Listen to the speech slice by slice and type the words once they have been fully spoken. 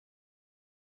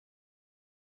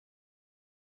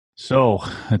So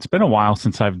it's been a while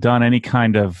since I've done any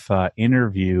kind of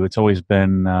interview. It's always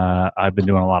been I've been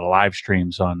doing a lot of live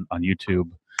streams on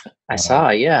YouTube, I uh, saw,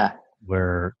 yeah.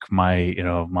 where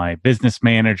my business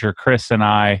manager Chris and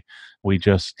I we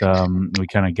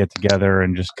kind of get together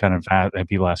and just kind of have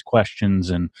people ask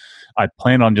questions. And I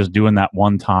planned on just doing that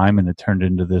one time, and it turned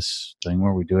into this thing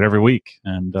where we do it every week,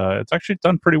 and it's actually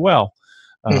done pretty well.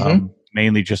 hmm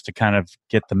Mainly just to kind of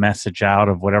get the message out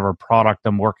of whatever product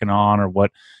I'm working on or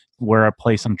where a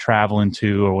place I'm traveling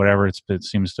to or whatever. It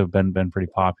seems to have been pretty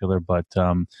popular. But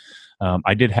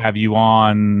I did have you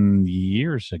on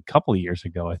a couple of years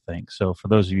ago, I think. So for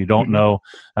those of you who don't hmm know,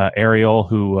 Ariel,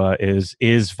 who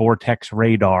is Vortex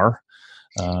Radar,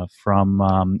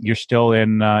 from you're still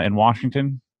in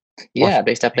Washington, Yeah, Washington.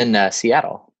 based up in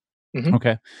Seattle. hmm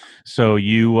Okay. So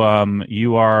you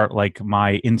are like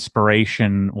my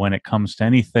inspiration when it comes to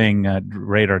anything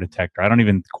radar detector. I don't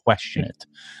even question it.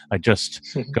 I just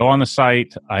go on the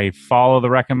site, I follow the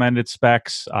recommended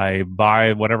specs, I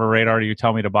buy whatever radar you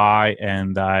tell me to buy,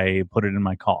 and I put it in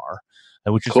my car,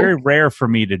 which is very Cool. rare for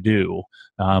me to do.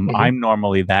 hmm I'm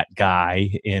normally that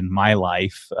guy in my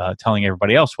life telling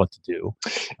everybody else what to do.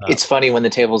 Uh, It's funny when the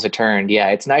tables are turned. Yeah,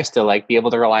 it's nice to like be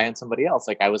able to rely on somebody else.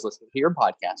 Like I was listening to your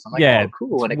podcast. I'm like, yeah, oh,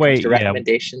 cool. When it comes to yeah,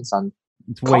 recommendations on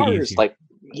it's way cars, easier. like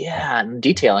yeah, and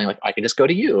detailing, like I can just go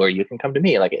to you or you can come to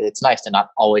me. Like it's nice to not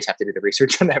always have to do the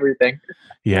research on everything.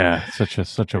 Yeah, such a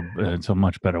it's a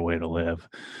much better way to live.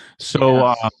 So,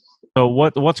 Yeah.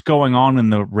 what's going on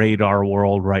in the radar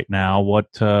world right now?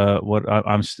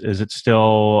 Is it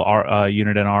still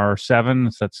unit in R7?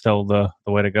 Is that still the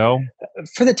way to go?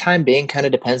 For the time being, kind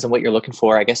of depends on what you're looking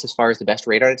for. I guess as far as the best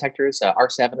radar detectors,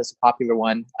 R7 is a popular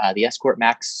one. The Escort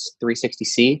Max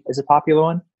 360C is a popular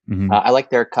one. Hmm. I like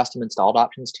their custom installed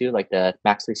options too, like the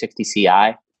Max 360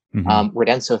 Ci. Hmm.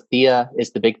 Redenso Thea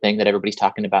is the big thing that everybody's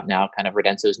talking about now, kind of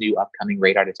Redenso's new upcoming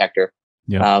radar detector.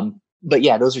 Yep. But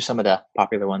yeah, those are some of the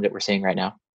popular ones that we're seeing right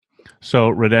now. So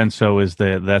Redenso is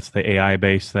that's the AI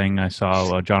based thing I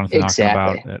saw Jonathan talking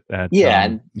about Exactly. at Yeah,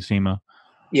 and SEMA.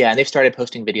 yeah, and they've started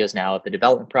posting videos now of the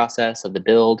development process of the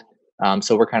build.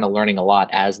 So we're kind of learning a lot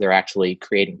as they're actually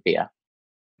creating Thea.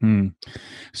 Hmm.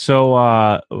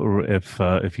 So,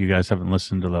 if you guys haven't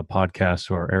listened to the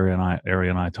podcast or Ari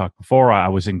and I talked before, I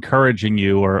was encouraging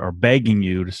you or begging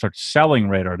you to start selling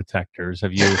radar detectors.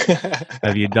 Have you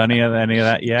done any of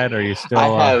that yet? Or are you I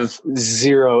still? have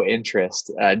zero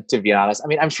interest, to be honest. I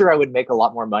mean, I'm sure I would make a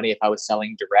lot more money if I was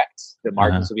selling direct. The Uh,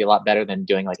 margins would be a lot better than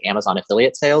doing like Amazon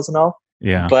affiliate sales and all.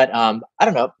 yeah. But I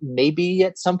don't know. Maybe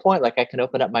at some point, like I can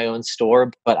open up my own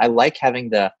store. But I like having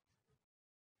the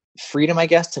freedom, I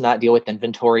guess, to not deal with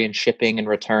inventory and shipping and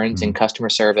returns Mm. and customer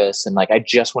service. And like, I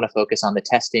just want to focus on the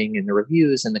testing and the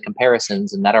reviews and the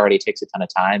comparisons. And that already takes a ton of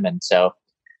time. And so,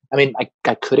 I mean,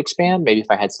 I could expand maybe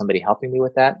if I had somebody helping me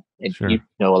with that. And you Sure.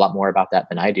 know a lot more about that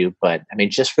than I do. But I mean,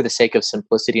 just for the sake of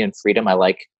simplicity and freedom, I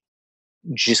like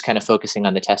just kind of focusing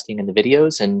on the testing and the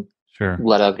videos and Sure.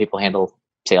 let other people handle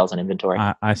sales and inventory.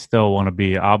 I still want to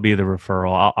be. I'll be the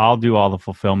referral. I'll do all the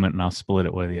fulfillment and I'll split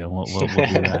it with you. We'll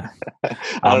do that. I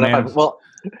I'll don't know if manage. well,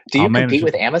 do I'll you manage compete it.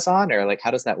 with Amazon or like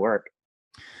how does that work?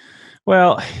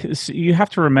 Well, you have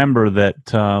to remember that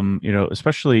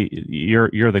especially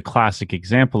you're the classic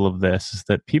example of this. Is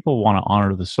that people want to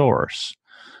honor the source,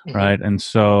 hmm right? And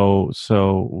so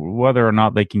whether or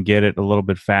not they can get it a little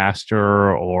bit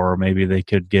faster, or maybe they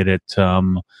could get it.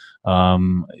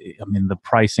 I mean, the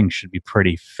pricing should be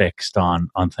pretty fixed on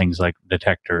things like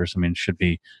detectors. I mean, it should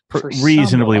be For some of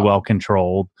reasonably well them.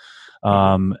 controlled.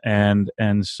 hmm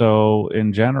And so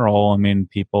in general, I mean,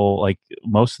 people like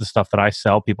most of the stuff that I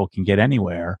sell, people can get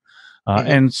anywhere. hmm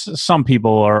And some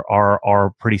people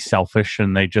are pretty selfish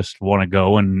and they just want to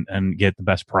go and get the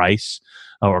best price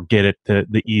or get it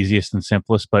the easiest and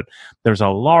simplest. But there's a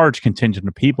large contingent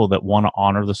of people that want to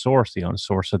honor the source, the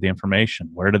source of the information.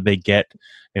 Where did they get,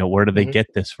 where did they hmm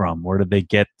get this from? Where did they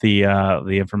get the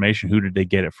information? Who did they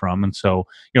get it from? And so,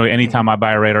 hmm anytime I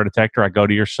buy a radar detector, I go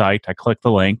to your site, I click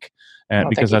the link, Oh,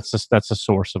 because thank you. that's the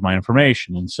source of my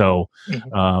information. And so,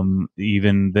 hmm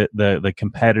even the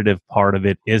competitive part of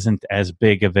it isn't as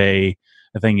big of a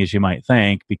thing as you might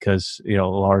think, because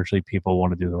largely people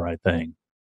want to do the right thing.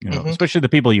 hmm Especially the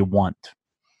people you want.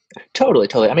 Totally,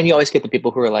 totally. I mean, you always get the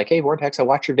people who are like, "Hey, Vortex, I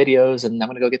watch your videos, and I'm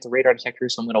going to go get the radar detector,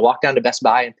 so I'm going to walk down to Best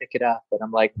Buy and pick it up." And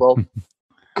I'm like, "Well,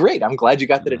 great. I'm glad you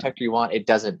got the detector you want. It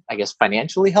doesn't, I guess,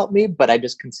 financially help me, but I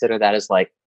just consider that as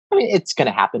like, I mean, it's going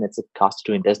to happen. It's a cost of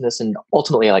doing business, and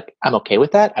ultimately, like, I'm okay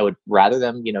with that. I would rather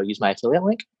them, use my affiliate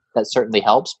link. That certainly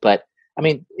helps, but I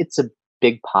mean, it's a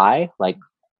big pie. Like,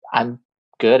 I'm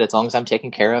good as long as I'm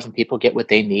taken care of and people get what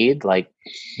they need. Like,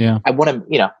 Yeah, I want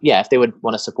to, if they would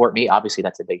want to support me, obviously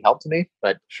that's a big help to me,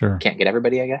 but sure. can't get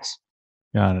everybody, I guess.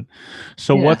 Got it.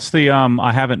 So Yeah. what's the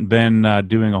I haven't been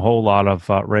doing a whole lot of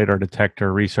radar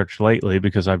detector research lately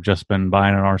because I've just been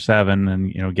buying an R7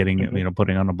 and getting Hmm.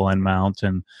 putting on a blend mount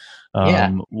and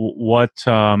Yeah. what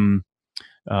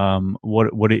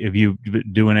have you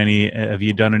doing any have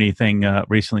you done anything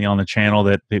recently on the channel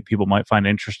that people might find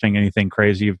interesting? Anything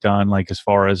crazy you've done, like as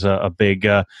far as a big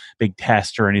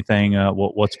test or anything?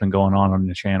 What's been going on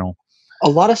the channel? A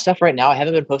lot of stuff right now. I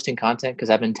haven't been posting content because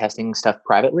I've been testing stuff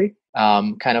privately.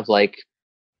 Kind of like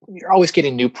you're always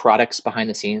getting new products behind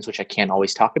the scenes, which I can't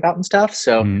always talk about and stuff.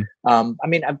 So, Mm-hmm.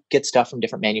 I get stuff from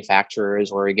different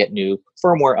manufacturers, or I get new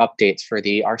firmware updates for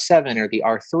the R7 or the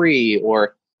R3,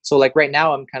 or so. Like right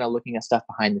now, I'm kind of looking at stuff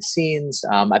behind the scenes.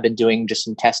 I've been doing just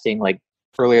some testing, like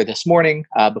earlier this morning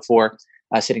before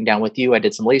sitting down with you. I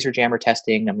did some laser jammer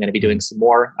testing. I'm going to be doing some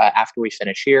more after we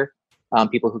finish here.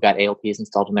 People who got ALPs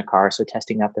installed in their car, so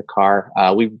testing out their car.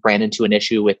 We ran into an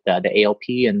issue with the ALP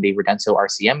and the Redenso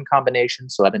RCM combination.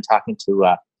 So I've been talking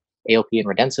to ALP and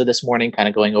Redenso this morning, kind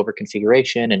of going over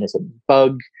configuration and is it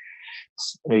bug,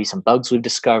 maybe some bugs we've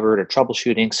discovered or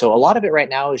troubleshooting. So a lot of it right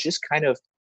now is just kind of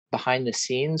behind the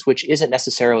scenes, which isn't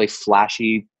necessarily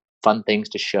flashy, fun things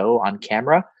to show on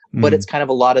camera, but Mm-hmm. it's kind of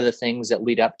a lot of the things that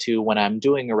lead up to when I'm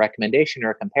doing a recommendation or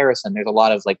a comparison. There's a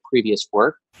lot of like previous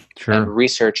work and Sure.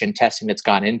 research and testing that's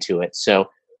gone into it. So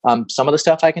some of the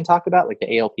stuff I can talk about, like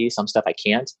the ALP, some stuff I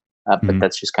can't, but Mm-hmm.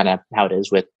 that's just kind of how it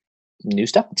is with new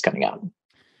stuff that's coming out.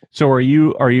 So are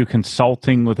you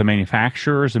consulting with the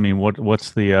manufacturers? I mean,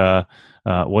 what's the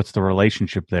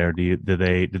relationship there? Do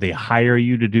they hire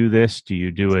you to do this? Do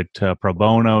you do it pro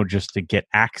bono just to get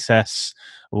access?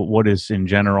 What is in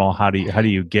general? How do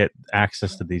you get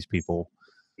access to these people?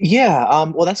 Yeah,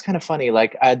 well, that's kind of funny.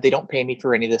 Like, they don't pay me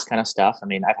for any of this kind of stuff. I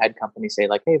mean, I've had companies say,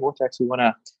 like, "Hey, Vortex, we want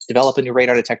to develop a new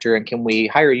radar detector, and can we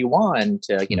hire you on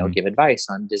to, Mm-hmm. give advice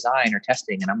on design or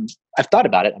testing?" And I've thought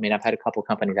about it. I mean, I've had a couple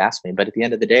companies ask me, but at the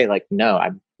end of the day, like, no,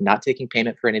 I'm not taking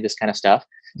payment for any of this kind of stuff.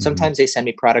 Mm-hmm. Sometimes they send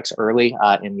me products early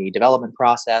in the development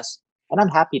process, and I'm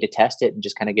happy to test it and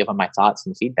just kind of give them my thoughts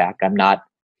and feedback. I'm not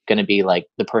going to be like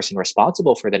the person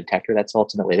responsible for the detector. That's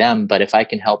ultimately them. But if I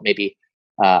can help maybe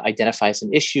identify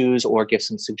some issues or give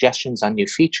some suggestions on new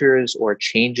features or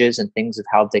changes and things of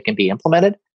how they can be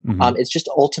implemented. Mm-hmm. It's just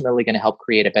ultimately going to help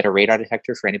create a better radar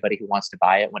detector for anybody who wants to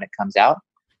buy it when it comes out.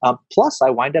 Plus,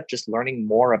 I wind up just learning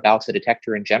more about the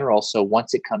detector in general. So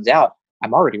once it comes out,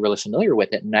 I'm already really familiar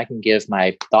with it and I can give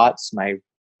my thoughts, my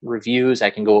reviews.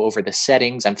 I can go over the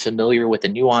settings. I'm familiar with the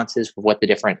nuances of what the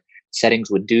different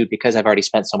settings would do because I've already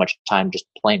spent so much time just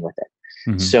playing with it.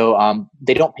 Mm-hmm. So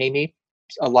they don't pay me.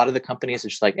 A lot of the companies are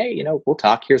just like, hey, we'll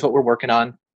talk. Here's what we're working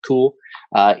on. Cool.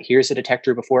 Here's a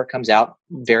detector before it comes out,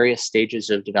 various stages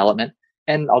of development.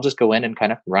 And I'll just go in and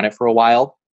kind of run it for a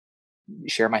while,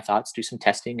 share my thoughts, do some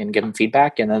testing and give them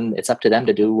feedback. And then it's up to them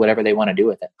to do whatever they want to do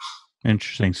with it.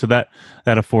 Interesting. So that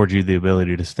affords you the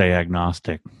ability to stay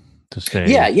agnostic, to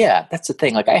Yeah, stay. yeah. That's the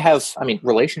thing. Like I mean,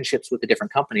 relationships with the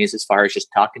different companies as far as just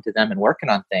talking to them and working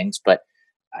on things, but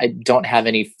I don't have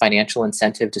any financial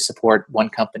incentive to support one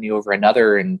company over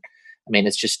another. And I mean,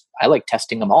 it's just, I like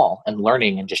testing them all and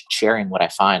learning and just sharing what I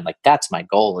find. Like that's my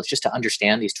goal, is just to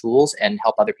understand these tools and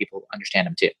help other people understand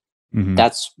them too. Mm-hmm.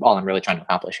 That's all I'm really trying to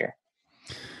accomplish here.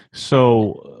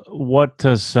 So, what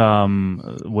does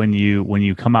when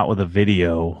you come out with a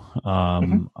video,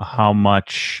 Hmm. how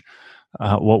much?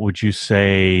 What would you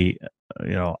say?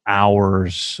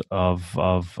 Hours of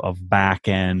back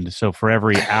end. So for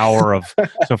every hour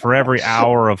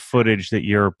of footage that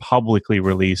you're publicly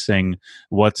releasing,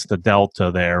 what's the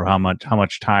delta there? How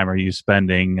much time are you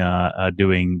spending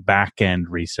doing back end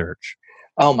research?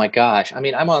 Oh my gosh. I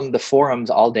mean, I'm on the forums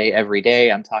all day, every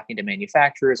day. I'm talking to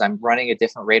manufacturers. I'm running a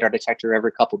different radar detector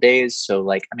every couple days. So,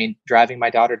 like, I mean, driving my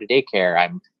daughter to daycare,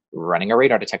 I'm running a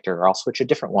radar detector, or I'll switch a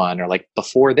different one. Or, like,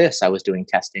 before this, I was doing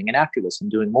testing, and after this, I'm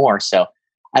doing more. So,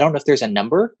 I don't know if there's a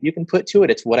number you can put to it.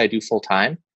 It's what I do full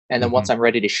time. And then Mm-hmm. once I'm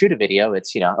ready to shoot a video,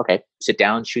 it's, okay, sit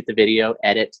down, shoot the video,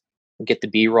 edit, get the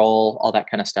B roll, all that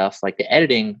kind of stuff. Like the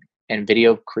editing and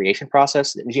video creation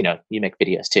process, you make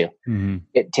videos too. Mm-hmm.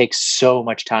 It takes so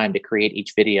much time to create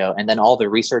each video, and then all the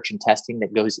research and testing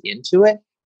that goes into it.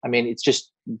 I mean, it's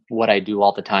just what I do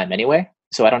all the time anyway.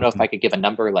 So I don't know if Mm-hmm. I could give a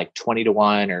number like 20 to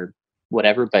 1 or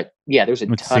whatever, but yeah, there's a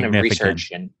It's ton of significant.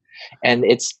 research, and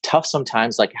it's tough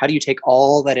sometimes. Like, how do you take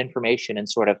all that information and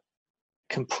sort of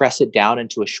compress it down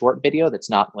into a short video that's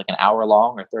not like an hour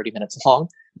long or 30 minutes long?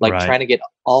 Like Right. trying to get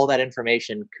all that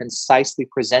information concisely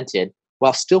presented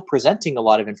while still presenting a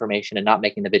lot of information and not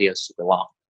making the video super long.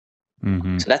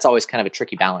 Mm-hmm. So that's always kind of a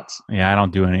tricky balance. Yeah, I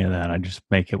don't do any of that. I just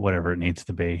make it whatever it needs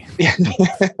to be.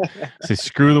 Say,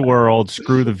 screw the world,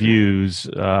 screw the views.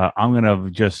 I'm going to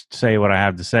just say what I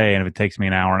have to say. And if it takes me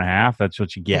an hour and a half, that's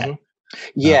what you get. Mhm.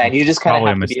 Yeah, and you just kind of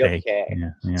Probably a have to be mistake.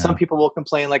 okay. Yeah. Some people will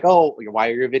complain like, "Oh, why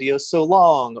are your videos so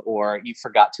long?" Or "You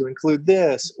forgot to include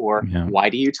this," or Yeah. "Why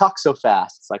do you talk so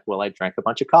fast?" It's like, "Well, I drank a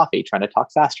bunch of coffee trying to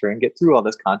talk faster and get through all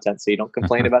this content, so you don't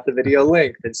complain about the video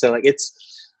length." And so, like, it's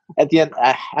at the end,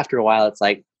 after a while, it's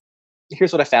like,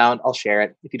 "Here's what I found. I'll share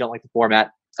it. If you don't like the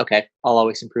format, okay, I'll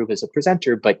always improve as a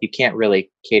presenter, but you can't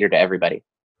really cater to everybody.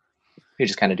 You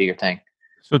just kind of do your thing."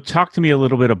 So talk to me a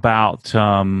little bit about,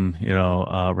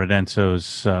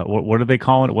 Redenso's, what do they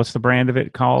call it? What's the brand of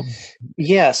it called?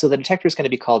 Yeah, so the detector is going to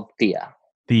be called Thea.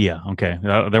 Thea. Okay.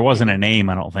 There wasn't Mhm. a name,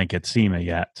 I don't think, at SEMA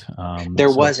yet. There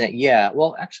So wasn't, yeah.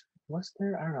 Well, actually, was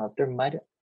there? I don't know. There might have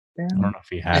I don't been. know if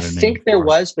he I had a name think there for it.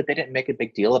 was, but they didn't make a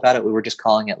big deal about it. We were just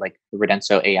calling it like the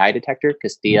Redenso AI detector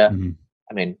because Thea, Mhm.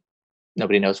 I mean,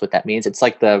 nobody knows what that means. It's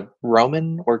like the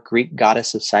Roman or Greek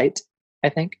goddess of sight, I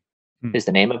think, Hmm. is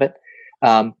the name of it.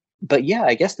 But yeah,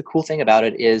 I guess the cool thing about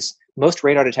it is most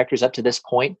radar detectors up to this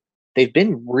point, they've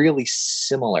been really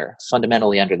similar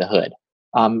fundamentally under the hood.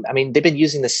 I mean, they've been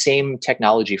using the same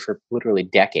technology for literally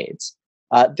decades.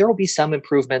 There will be some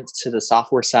improvements to the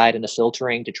software side and the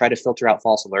filtering to try to filter out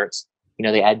false alerts. You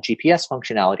know, they add GPS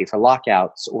functionality for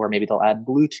lockouts, or maybe they'll add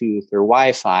Bluetooth or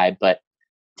Wi-Fi, but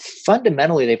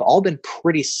fundamentally, they've all been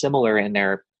pretty similar in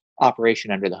their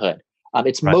operation under the hood.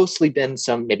 It's Right. mostly been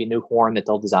some maybe new horn that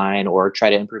they'll design or try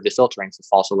to improve the filtering for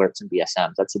false alerts and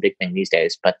BSMs. That's a big thing these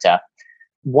days. But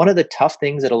one of the tough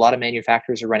things that a lot of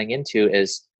manufacturers are running into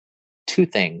is two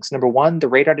things. Number one, the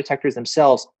radar detectors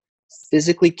themselves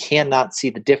physically cannot see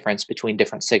the difference between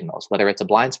different signals, whether it's a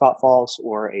blind spot false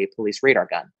or a police radar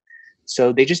gun.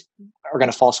 So they just are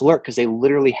going to false alert because they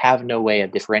literally have no way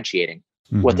of differentiating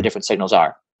what the Mhm. different signals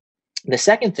are. The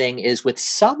second thing is with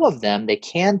some of them, they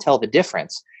can tell the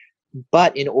difference.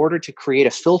 But in order to create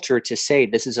a filter to say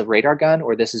this is a radar gun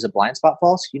or this is a blind spot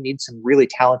false, you need some really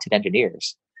talented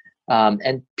engineers.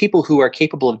 And people who are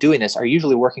capable of doing this are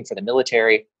usually working for the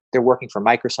military. They're working for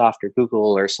Microsoft or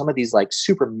Google or some of these like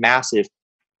super massive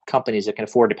companies that can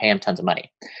afford to pay them tons of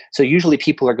money. So usually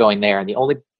people are going there, and the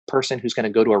only person who's going to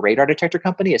go to a radar detector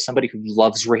company is somebody who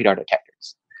loves radar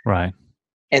detectors. Right.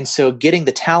 And so getting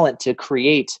the talent to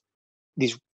create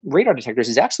these radar detectors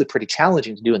is actually pretty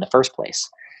challenging to do in the first place.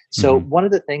 So Mhm. one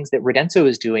of the things that Redenso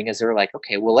is doing is they're like,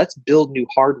 okay, well, let's build new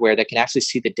hardware that can actually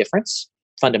see the difference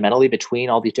fundamentally between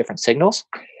all these different signals.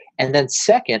 And then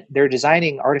second, they're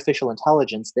designing artificial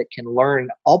intelligence that can learn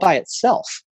all by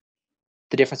itself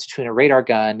the difference between a radar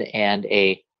gun and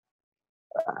a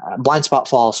blind spot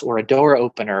false or a door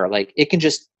opener. Like it can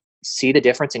just see the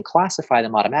difference and classify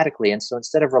them automatically. And so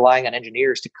instead of relying on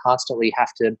engineers to constantly have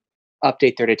to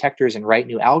update their detectors and write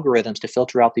new algorithms to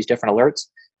filter out these different alerts,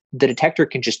 the detector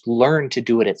can just learn to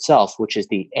do it itself, which is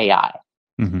the AI.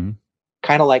 Mhm.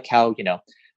 Kind of like how, you know,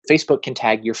 Facebook can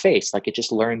tag your face, like it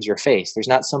just learns your face. There's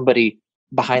not somebody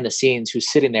behind the scenes who's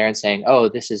sitting there and saying, oh,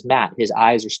 this is Matt. His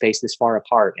eyes are spaced this far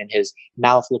apart and his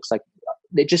mouth looks like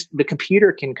the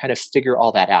computer can kind of figure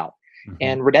all that out. Mhm.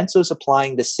 And Redenso is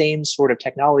applying the same sort of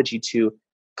technology to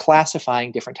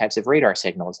classifying different types of radar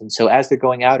signals. And so as they're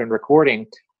going out and recording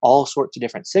all sorts of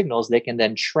different signals, they can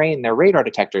then train their radar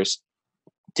detectors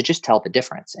to just tell the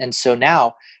difference. And so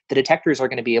now the detectors are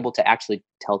going to be able to actually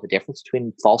tell the difference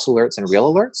between false alerts and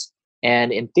real alerts.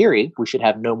 And in theory, we should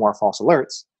have no more false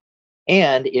alerts.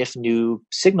 And if new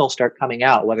signals start coming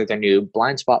out, whether they're new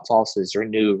blind spot falses or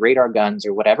new radar guns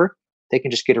or whatever, they can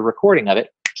just get a recording of it,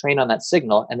 train on that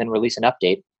signal, and then release an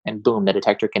update. And boom, the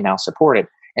detector can now support it.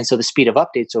 And so the speed of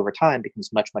updates over time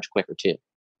becomes much, much quicker too.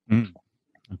 Mm.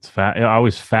 I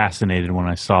was fascinated when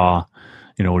I saw,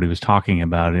 what he was talking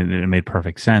about, and it made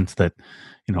perfect sense that,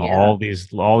 Yeah. all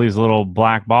these little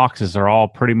black boxes are all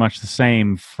pretty much the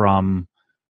same from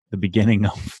the beginning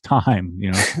of time.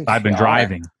 Since I've They been are.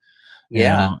 driving.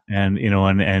 Yeah.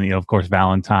 Of course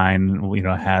Valentine,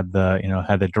 had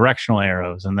the directional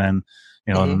arrows, and then,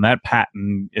 Hmm. then that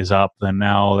patent is up, then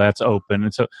now that's open,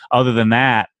 and so other than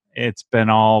that, it's been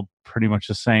all pretty much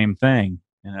the same thing.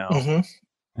 Hmm.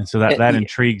 And so that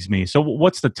intrigues me. So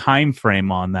what's the time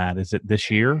frame on that? Is it this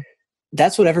year?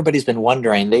 That's what everybody's been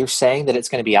wondering. They're saying that it's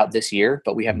going to be out this year,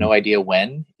 but we have Mhm. no idea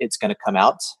when it's going to come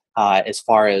out. As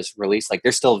far as release, like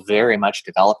they're still very much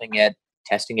developing it,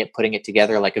 testing it, putting it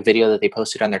together. Like a video that they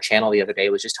posted on their channel the other day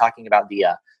was just talking about the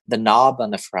knob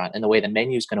on the front and the way the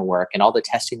menu is going to work, and all the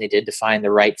testing they did to find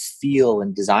the right feel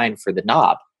and design for the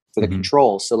knob for the Mhm.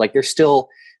 controls. So like they're still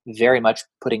very much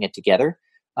putting it together.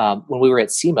 When we were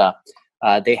at SEMA,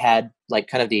 they had like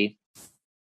kind of the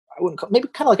I wouldn't call, maybe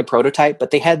kind of like a prototype,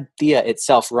 but they had Thea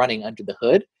itself running under the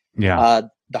hood, Yeah.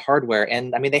 the hardware.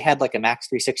 And I mean, they had like a Max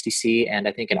 360C and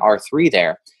I think an R3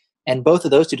 there. And both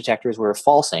of those two detectors were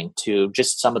falsing to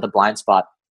just some of the blind spot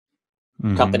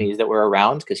companies that were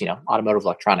around because, you know, automotive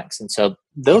electronics. And so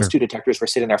those two detectors were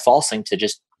sitting there falsing to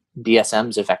just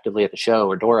DSMs effectively at the show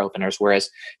or door openers, whereas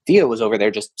Thea was over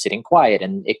there just sitting quiet,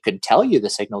 and it could tell you the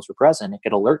signals were present. It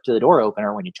could alert to the door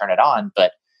opener when you turn it on,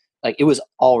 but like it was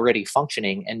already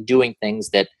functioning and doing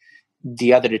things that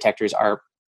the other detectors are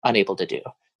unable to do.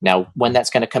 Now, when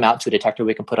that's going to come out to a detector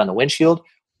we can put on the windshield,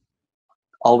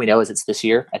 all we know is it's this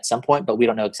year at some point, but we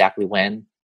don't know exactly when,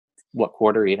 what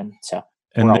quarter even. So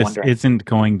and this isn't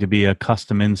going to be a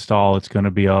custom install. It's going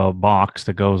to be a box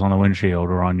that goes on the windshield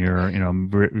or on your, you know,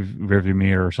 rearview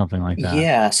mirror or something like that.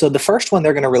 Yeah. So the first one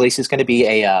they're going to release is going to be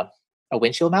a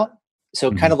windshield mount.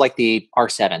 So kind of like the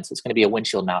R7s, it's going to be a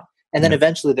windshield mount. And then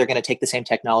eventually they're going to take the same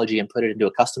technology and put it into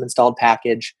a custom installed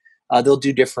package. They'll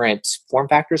do different form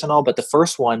factors and all, but the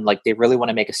first one, like they really want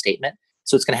to make a statement.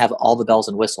 So it's going to have all the bells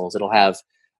and whistles. It'll have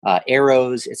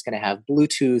arrows. It's going to have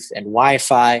Bluetooth and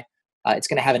Wi-Fi. It's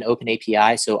going to have an open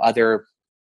API, so other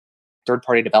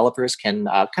third-party developers can,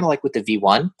 kind of like with the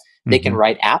V1, they can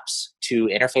write apps to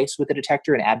interface with the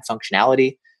detector and add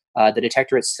functionality. The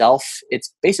detector itself,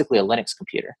 it's basically a Linux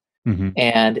computer.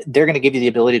 And they're going to give you the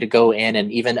ability to go in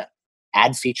and even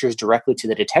add features directly to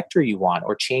the detector you want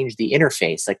or change the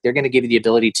interface. Like they're going to give you the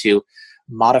ability to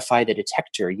modify the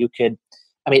detector. You could,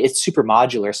 I mean, it's super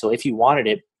modular. So if you wanted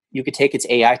it, you could take its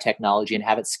AI technology and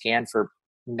have it scan for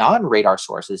non-radar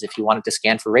sources. If you wanted to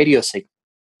scan for radio signals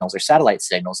or satellite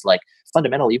signals, like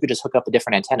fundamentally, you could just hook up a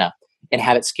different antenna and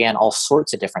have it scan all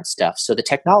sorts of different stuff. So the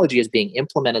technology is being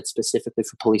implemented specifically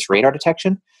for police radar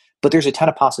detection, but there's a ton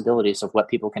of possibilities of what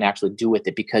people can actually do with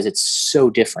it because it's so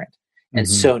different and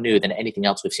so new than anything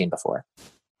else we've seen before.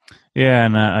 Yeah,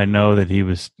 and I know that he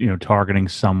was, you know, targeting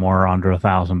somewhere under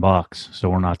 $1,000. So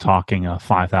we're not talking a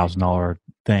 $5,000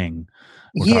 thing.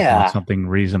 We're talking about something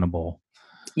reasonable.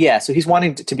 Yeah, so he's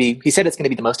wanting to be, he said it's going to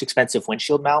be the most expensive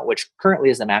windshield mount, which currently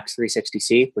is the Max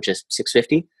 360C, which is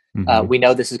 $650. We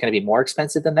know this is going to be more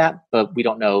expensive than that, but we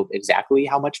don't know exactly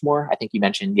how much more. I think you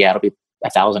mentioned, it'll be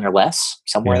 1,000 or less,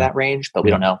 somewhere in that range, but we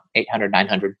don't know. 800,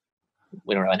 900,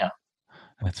 we don't really know.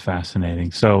 That's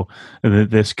fascinating. So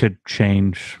this could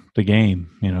change the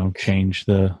game, you know, change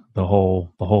the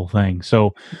whole thing.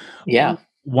 So yeah.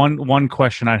 One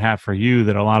question I'd have for you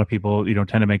that a lot of people, you know,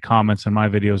 tend to make comments in my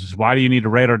videos is, why do you need a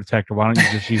radar detector? Why don't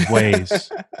you just use Waze?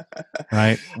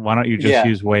 Right? Why don't you just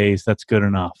use Waze? That's good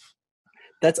enough.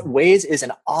 Waze is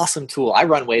an awesome tool. I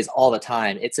run Waze all the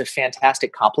time. It's a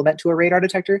fantastic complement to a radar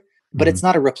detector, but it's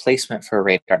not a replacement for a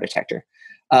radar detector.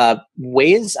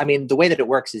 Waze, I mean, the way that it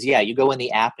works is, you go in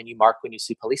the app and you mark when you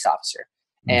see police officer.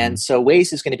 And so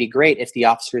Waze is going to be great if the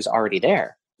officer is already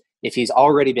there, if he's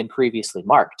already been previously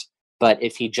marked. But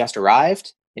if he just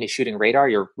arrived and he's shooting radar,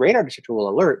 your radar detector will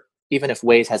alert even if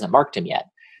Waze hasn't marked him yet.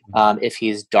 If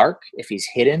he's dark, if he's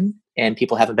hidden and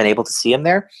people haven't been able to see him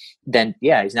there, then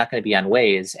he's not going to be on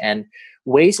Waze. And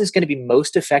Waze is going to be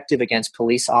most effective against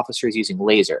police officers using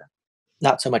laser,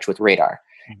 not so much with radar.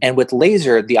 And with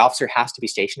laser, the officer has to be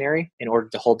stationary in order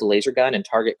to hold the laser gun and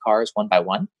target cars one by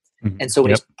one. And so when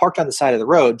he's parked on the side of the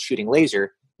road shooting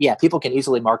laser, people can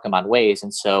easily mark him on Waze.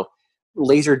 And so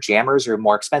laser jammers are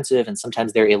more expensive and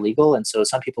sometimes they're illegal. And so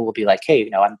some people will be like, hey,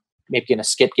 I'm maybe going to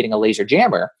skip getting a laser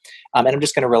jammer and I'm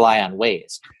just going to rely on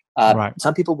Waze.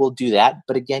 Some people will do that.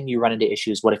 But again, you run into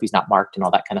issues. What if he's not marked and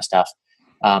all that kind of stuff?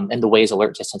 And the Waze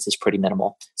alert distance is pretty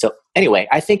minimal. So anyway,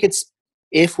 I think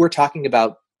if we're talking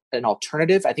about an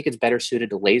alternative, I think it's better suited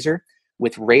to laser.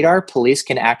 With radar, police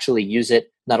can actually use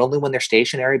it not only when they're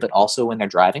stationary, but also when they're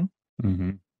driving.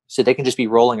 So they can just be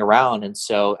rolling around. And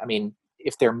so, I mean,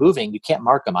 if they're moving, you can't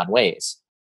mark them on Waze.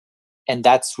 And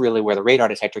that's really where the radar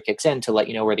detector kicks in to let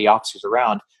you know where the officer's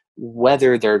around,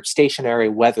 whether they're stationary,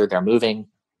 whether they're moving.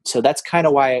 So that's kind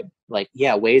of why,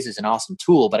 Waze is an awesome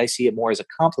tool, but I see it more as a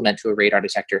complement to a radar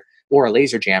detector or a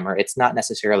laser jammer. It's not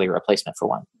necessarily a replacement for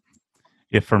one.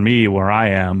 For me, where I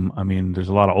am, I mean, there's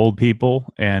a lot of old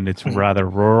people and it's rather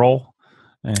rural.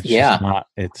 And it's just not,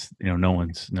 no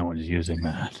one's using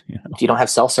that. If you don't have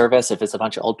cell service, if it's a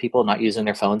bunch of old people not using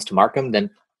their phones to mark them, then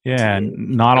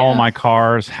not all my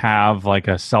cars have like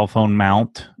a cell phone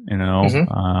mount,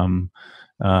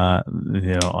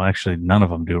 actually none of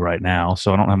them do right now.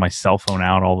 So I don't have my cell phone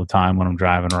out all the time when I'm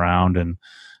driving around. And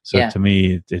so to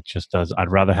me, it just does.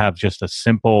 I'd rather have just a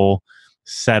simple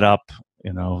setup,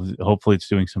 hopefully it's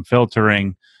doing some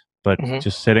filtering, but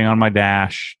just sitting on my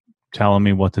dash, telling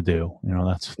me what to do.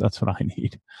 That's what I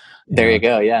need. You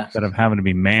go. Yeah. Instead of having to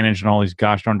be managing all these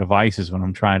gosh darn devices when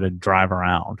I'm trying to drive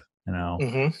around. you know.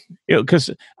 Mm-hmm. Because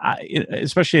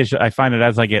especially as I find it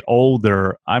as I get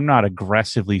older, I'm not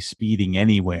aggressively speeding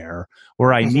anywhere.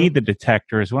 Where I Mm-hmm. need the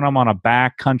detector is when I'm on a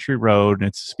back country road and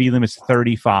its speed limit's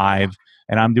 35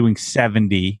 and I'm doing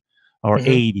 70 or Mm-hmm.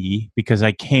 80 because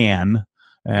I can,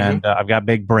 Mm-hmm. and I've got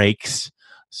big brakes. Yep.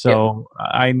 So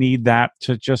I need that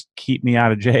to just keep me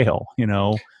out of jail,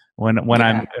 when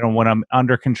I'm Yeah. when I'm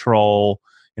under control,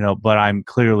 but I'm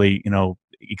clearly,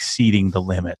 exceeding the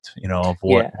limit, of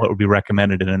what Yeah. would be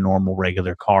recommended in a normal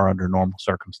regular car under normal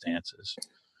circumstances.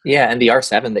 Yeah. And the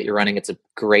R7 that you're running, it's a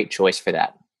great choice for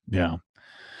that. Yeah.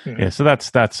 Mm-hmm. Yeah, so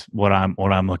that's what I'm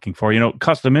looking for.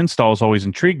 Custom installs always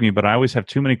intrigue me, but I always have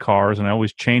too many cars and I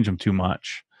always change them too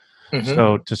much. Mm-hmm.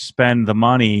 So to spend the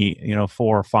money, $4,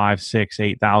 $5,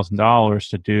 $6, $8,000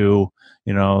 to do,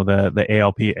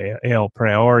 the AL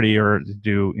priority, or to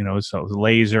do, so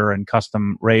laser and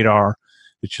custom radar,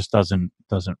 it just doesn't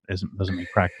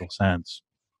make practical sense.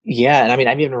 Yeah, and I mean,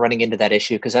 I'm even running into that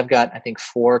issue because I've got, I think,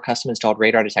 4 custom installed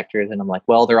radar detectors, and I'm like,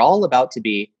 well, they're all about to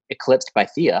be eclipsed by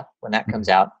Thea when that comes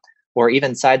Mhm. out. Or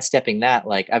even sidestepping that,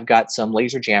 like I've got some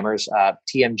laser jammers.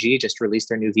 TMG just released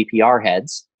their new VPR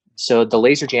heads. So the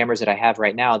laser jammers that I have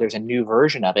right now, there's a new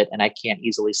version of it, and I can't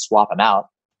easily swap them out.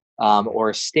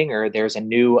 Or Stinger, there's a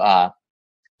new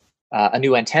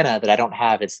antenna that I don't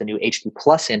have. It's the new HD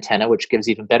Plus antenna, which gives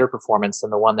even better performance than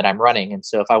the one that I'm running. And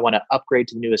so if I want to upgrade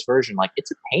to the newest version, like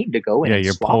it's a pain to go in Yeah, and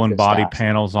you're swap pulling this body stuff.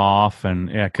 panels off, and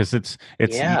yeah, because it's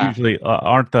Yeah. usually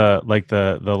aren't the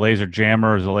laser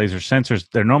jammers, the laser sensors.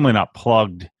 They're normally not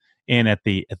plugged in at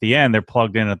the end. They're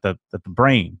plugged in at the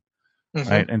brain, Hmm.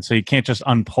 right? And so you can't just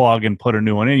unplug and put a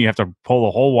new one in. You have to pull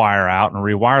the whole wire out and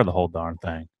rewire the whole darn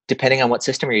thing. Depending on what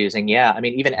system you're using. Yeah. I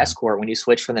mean, even Yeah. Escort, when you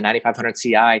switch from the 9500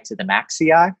 Ci to the Max Ci,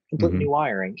 completely Hmm. new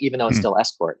wiring, even though it's still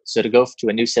Escort. So to go to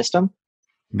a new system,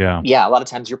 Yeah. yeah, a lot of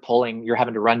times you're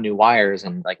having to run new wires,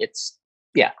 and like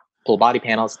yeah, pull body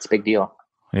panels. It's a big deal.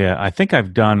 Yeah, I think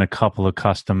I've done a couple of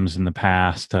customs in the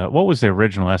past. What was the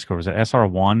original Escort? Was it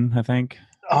SR1, I think?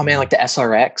 Oh man, like the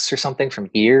SRX or something from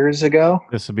years ago.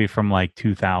 This would be from like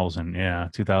 2000. Yeah, Yeah,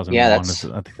 2001 is, that's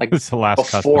I think like that's the last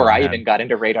custom before I I had. even got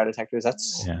into radar detectors.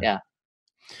 That's Yeah. yeah.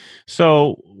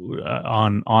 So,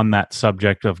 on that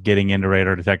subject of getting into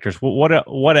radar detectors,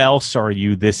 what else are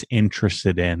you this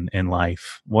interested in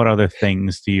life? What other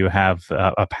things do you have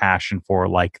a passion for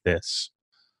like this?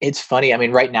 It's funny. I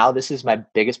mean, right now this is my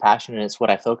biggest passion and it's what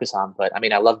I focus on. But I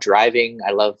mean, I love driving.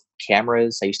 I love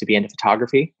cameras. I used to be into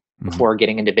photography Hmm. before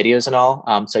getting into videos and all.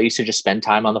 So I used to just spend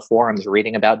time on the forums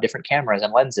reading about different cameras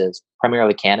and lenses,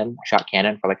 primarily Canon. I shot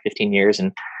Canon for like 15 years,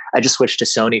 and I just switched to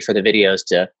Sony for the videos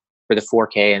for the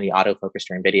 4K and the autofocus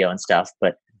during video and stuff.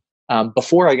 But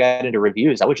before I got into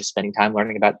reviews, I was just spending time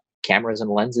learning about cameras and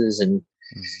lenses, and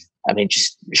I mean,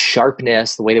 just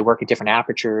sharpness, the way they work at different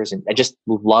apertures. And I just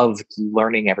loved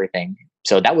learning everything.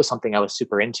 So that was something I was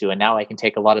super into. And now I can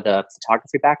take a lot of the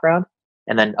photography background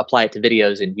and then apply it to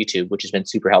videos in YouTube, which has been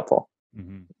super helpful.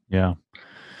 Hmm. Yeah.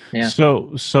 Yeah.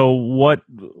 So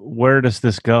where does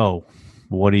this go?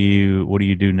 What do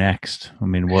you do next? I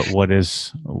mean,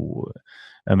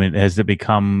 has it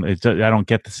become? I don't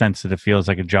get the sense that it feels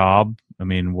like a job. I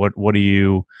mean, what do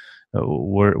you,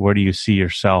 where do you see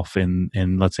yourself in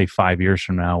let's say 5 years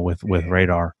from now with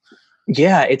radar?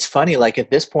 Yeah. It's funny. Like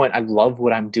at this point, I love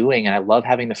what I'm doing and I love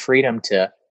having the freedom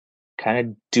to kind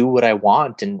of do what I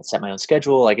want and set my own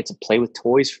schedule. I get to play with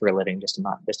toys for a living, just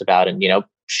about, and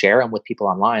share them with people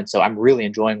online. So I'm really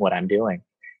enjoying what I'm doing.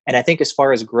 And I think as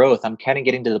far as growth, I'm kind of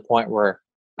getting to the point where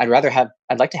I'd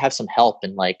like to have some help,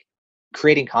 and like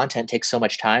creating content takes so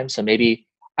much time. So maybe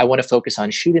I want to focus on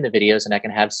shooting the videos, and I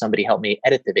can have somebody help me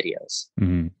edit the videos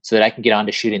Hmm. so that I can get on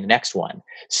to shooting the next one.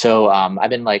 So I've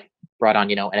been like brought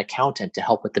on, an accountant to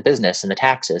help with the business and the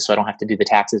taxes, so I don't have to do the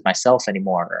taxes myself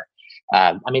anymore.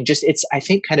 I mean, just it's I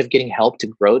think kind of getting help to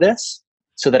grow this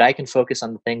so that I can focus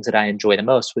on the things that I enjoy the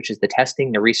most, which is the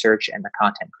testing, the research, and the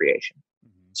content creation.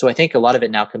 So I think a lot of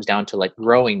it now comes down to like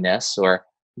growing this, or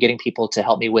getting people to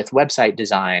help me with website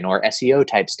design or SEO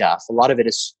type stuff. A lot of it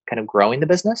is kind of growing the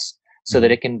business so that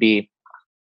Hmm. it can be.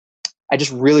 I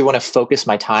just really want to focus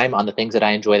my time on the things that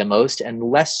I enjoy the most and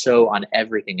less so on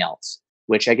everything else,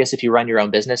 which I guess if you run your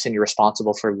own business and you're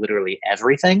responsible for literally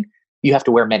everything, you have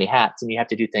to wear many hats and you have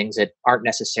to do things that aren't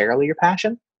necessarily your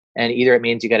passion. And either it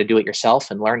means you got to do it yourself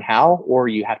and learn how, or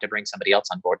you have to bring somebody else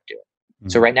on board to do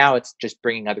it. So Hmm. right now it's just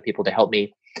bringing other people to help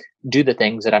me do the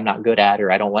things that I'm not good at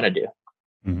or I don't want to do.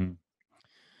 Hmm.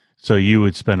 So you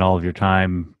would spend all of your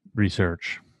time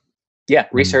research Yeah, and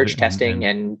research, testing,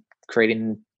 and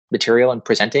creating material and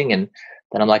presenting. And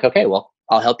then I'm like, okay, well,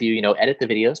 I'll help you, edit the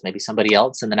videos, maybe somebody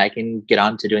else, and then I can get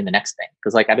on to doing the next thing.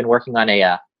 Because like I've been working on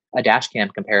a dash cam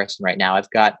comparison right now. I've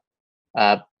got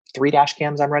uh, 3 dash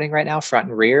cams I'm running right now, front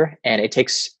and rear. And it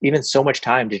takes even so much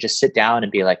time to just sit down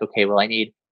and be like, okay, well, I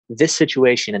need this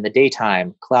situation in the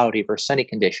daytime, cloudy versus sunny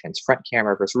conditions, front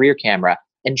camera versus rear camera,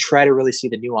 and try to really see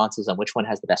the nuances on which one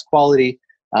has the best quality.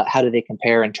 How do they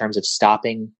compare in terms of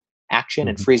stopping action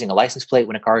and Mhm. freezing a license plate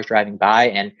when a car is driving by?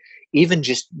 And even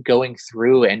just going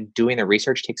through and doing the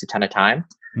research takes a ton of time.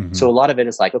 So a Mhm. lot of it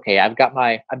is like, okay, I've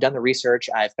done the research,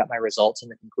 I've got my results and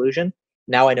the conclusion.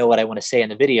 Now I know what I want to say in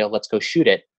the video. Let's go shoot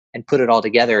it and put it all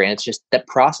together. And it's just that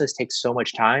process takes so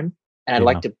much time. And I'd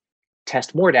like Yeah. to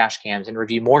test more dash cams and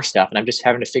review more stuff. And I'm just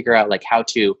having to figure out like how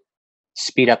to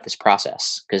speed up this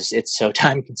process because it's so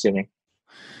time consuming.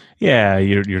 Yeah,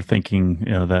 you're thinking,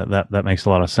 that makes a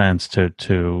lot of sense to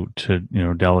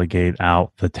delegate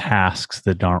out the tasks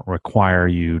that don't require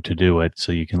you to do it,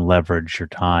 so you can leverage your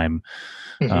time.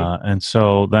 Hmm. And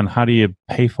so then, how do you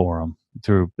pay for them?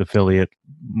 Through affiliate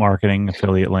marketing,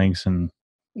 affiliate links, and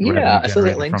revenue Yeah,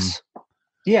 affiliate generated from. links.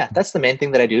 Yeah, that's the main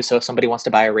thing that I do. So if somebody wants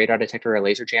to buy a radar detector or a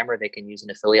laser jammer, they can use an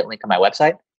affiliate link on my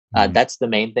website. Mhm. That's the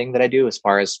main thing that I do as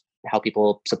far as how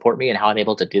people support me and how I'm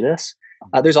able to do this.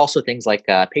 There's also things like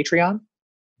Patreon.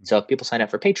 So if people sign up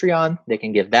for Patreon, they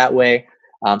can give that way.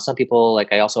 Some people,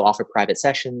 like I also offer private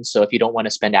sessions. So if you don't want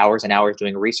to spend hours and hours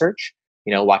doing research,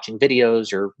 watching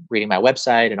videos or reading my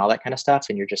website and all that kind of stuff,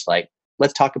 and you're just like,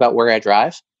 let's talk about where I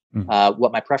drive, Mhm.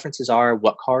 what my preferences are,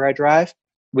 what car I drive.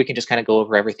 We can just kind of go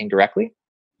over everything directly.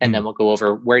 And then Mhm. we'll go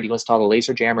over where do you install the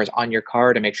laser jammers on your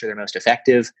car to make sure they're most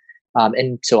effective.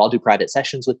 And so I'll do private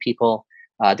sessions with people.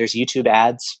 There's YouTube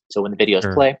ads. So when the videos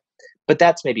Sure, play, but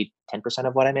that's maybe 10%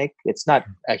 of what I make. It's not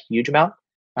a huge amount.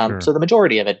 sure. So the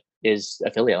majority of it is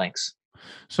affiliate links.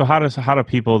 So how do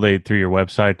people, they through your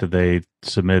website, do they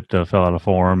submit, fill out a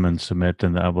form and submit,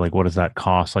 and like, what does that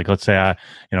cost? Like, let's say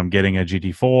I'm getting a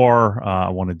GT4, I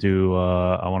want to do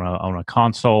I want to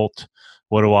consult.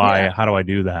 Yeah, How do I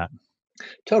do that?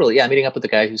 totally. Yeah, I'm meeting up with the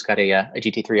guy who's got a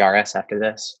GT3 RS after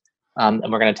this. And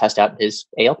we're going to test out his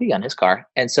ALP on his car.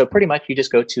 And so pretty much you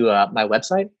just go to my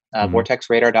website, Hmm.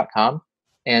 vortexradar.com,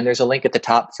 and there's a link at the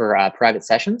top for private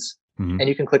sessions. Hmm. And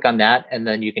you can click on that, and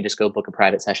then you can just go book a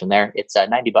private session there. It's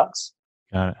 $90.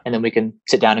 Got it. And then we can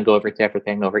sit down and go over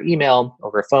everything over email,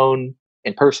 over phone,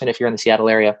 in person if you're in the Seattle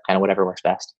area, kind of whatever works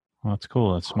best. Well, that's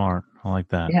cool. That's smart. I like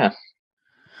that. Yeah.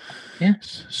 Yeah.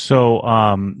 So,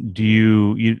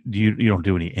 you don't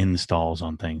do any installs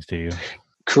on things, do you?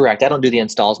 Correct. I don't do the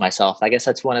installs myself. I guess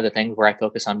that's one of the things where I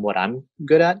focus on what I'm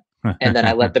good at. And then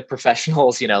I let the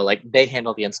professionals, like they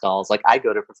handle the installs. Like I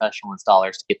go to professional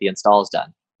installers to get the installs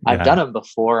done. I've Got done it. them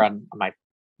before on my, I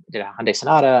did a Hyundai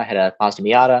Sonata. I had a Mazda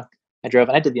Miata. I drove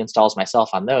and I did the installs myself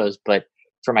on those. But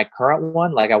for my current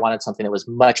one, like I wanted something that was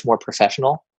much more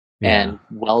professional Yeah. and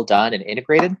well done and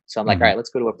integrated. So I'm like, all Hmm. right, let's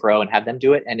go to a pro and have them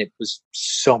do it. And it was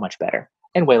so much better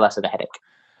and way less of a headache.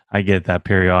 I get that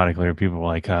periodically, where people are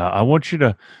like, I want you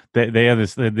to. They have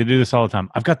this. They do this all the time.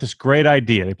 I've got this great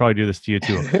idea. They probably do this to you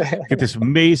too. Get this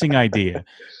amazing idea.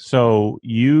 So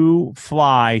you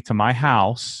fly to my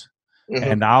house, Hmm.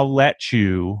 and I'll let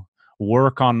you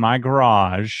work on my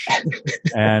garage,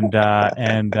 and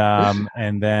then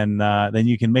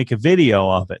you can make a video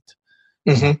of it.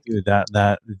 I'm like, Hmm. dude,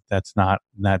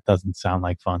 that doesn't sound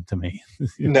like fun to me.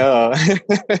 No.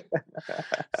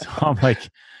 So I'm like,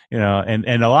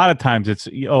 and a lot of times it's,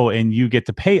 and you get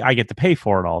to pay. I get to pay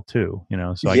for it all too.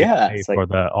 So I get to Yeah. pay It's like,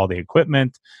 for all the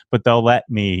equipment, but they'll let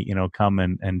me, come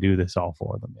and do this all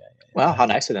for them. wow, Yeah, how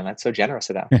nice of them. That's so generous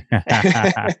of them.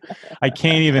 yeah. I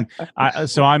can't even.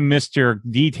 So I'm Mr.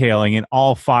 Detailing, and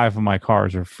all 5 of my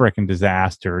cars are freaking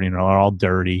disaster. They're all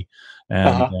dirty,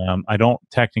 and Uh-huh. I don't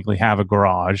technically have a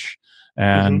garage,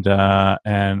 Hmm.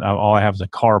 and all I have is a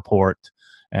carport,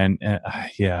 and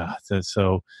yeah.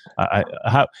 So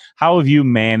how have you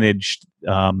managed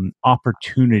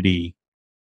opportunity?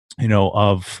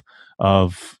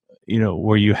 Of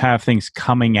where you have things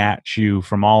coming at you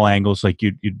from all angles, like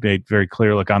you'd made very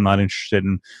clear, like, I'm not interested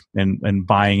in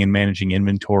buying and managing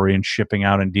inventory and shipping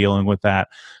out and dealing with that.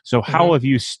 So how Hmm. have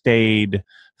you stayed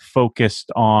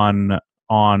focused on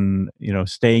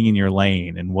staying in your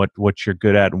lane and what you're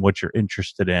good at and what you're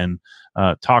interested in?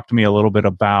 Talk to me a little bit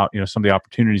about some of the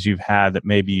opportunities you've had that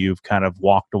maybe you've kind of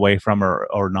walked away from,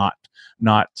 or not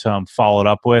followed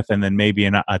up with, and then maybe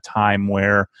in a time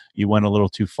where you went a little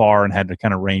too far and had to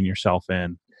kind of rein yourself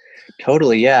in.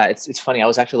 Totally. Yeah. It's funny. I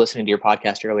was actually listening to your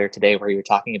podcast earlier today where you were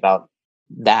talking about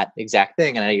that exact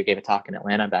thing. And I know you gave a talk in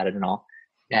Atlanta about it and all.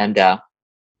 And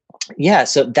yeah,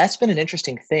 so that's been an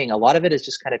interesting thing. A lot of it is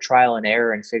just kind of trial and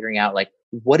error and figuring out like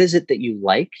what is it that you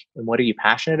like and what are you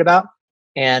passionate about.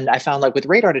 And I found like with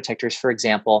radar detectors, for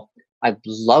example, I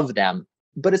love them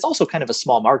but it's also kind of a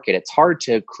small market. It's hard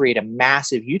to create a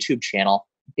massive YouTube channel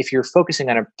if you're focusing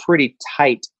on a pretty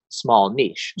tight, small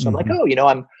niche. So I'm like, oh,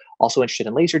 I'm also interested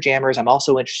in laser jammers. I'm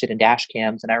also interested in dash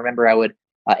cams. And I remember I would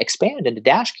expand into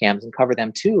dash cams and cover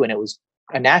them too. And it was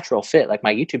a natural fit. Like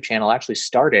my YouTube channel actually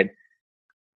started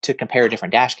to compare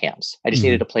different dash cams. I just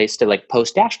needed a place to like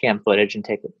post dash cam footage and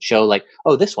show like,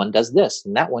 oh, this one does this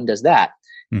and that one does that.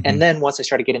 And then once I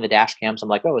started getting the dash cams, I'm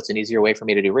like, oh, it's an easier way for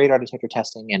me to do radar detector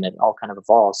testing, and it all kind of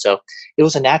evolved. So it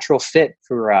was a natural fit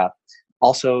for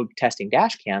also testing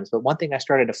dash cams. But one thing I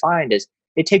started to find is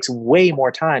it takes way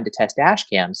more time to test dash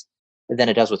cams than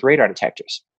it does with radar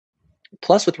detectors.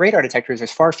 Plus, with radar detectors,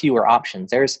 there's far fewer options.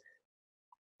 There's,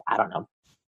 I don't know,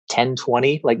 10,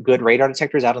 20 like good radar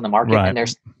detectors out on the market, and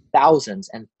there's thousands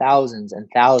and thousands and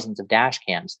thousands of dash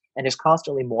cams, and there's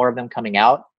constantly more of them coming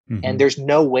out. And there's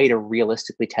no way to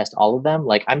realistically test all of them.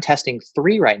 Like I'm testing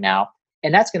 3 right now,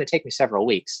 and that's going to take me several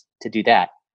weeks to do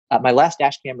that. My last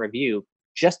dash cam review,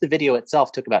 just the video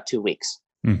itself took about 2 weeks.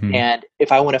 And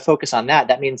if I want to focus on that,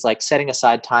 that means like setting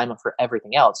aside time for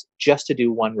everything else just to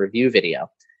do one review video.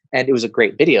 And it was a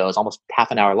great video. It was almost half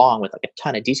an hour long with like a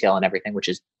ton of detail and everything, which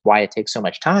is why it takes so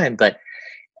much time. But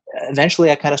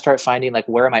eventually I kind of start finding like,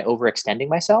 where am I overextending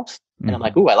myself? And I'm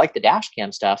like, ooh, I like the dash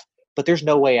cam stuff, but there's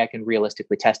no way I can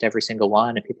realistically test every single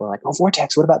one. And people are like, oh,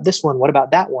 Vortex, what about this one? What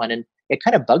about that one? And it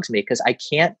kind of bugs me because I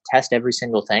can't test every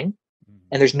single thing.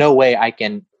 And there's no way I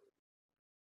can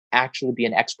actually be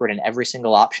an expert in every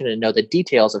single option and know the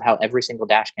details of how every single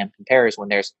dash cam compares when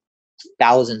there's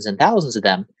thousands and thousands of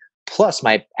them. Plus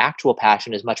my actual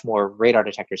passion is much more radar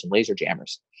detectors and laser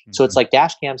jammers. So it's like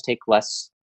dash cams take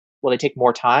they take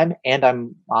more time, and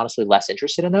I'm honestly less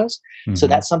interested in those. So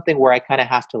that's something where I kind of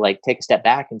have to like take a step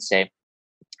back and say,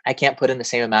 I can't put in the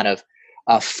same amount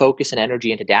of focus and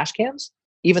energy into dash cams,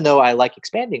 even though I like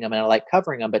expanding them and I like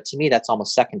covering them. But to me, that's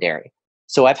almost secondary.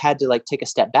 So I've had to like take a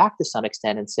step back to some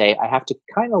extent and say, I have to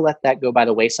kind of let that go by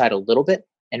the wayside a little bit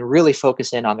and really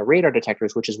focus in on the radar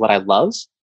detectors, which is what I love.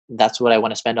 That's what I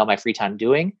want to spend all my free time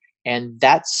doing. And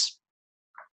that's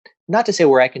not to say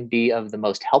where I can be of the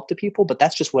most help to people, but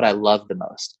that's just what I love the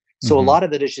most. So a lot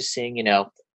of it is just seeing,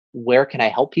 where can I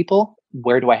help people?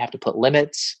 Where do I have to put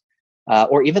limits?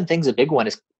 Or even things, a big one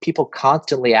is people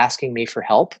constantly asking me for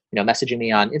help, messaging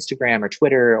me on Instagram or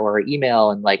Twitter or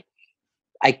email. And like,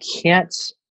 I can't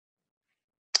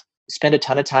spend a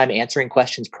ton of time answering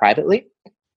questions privately.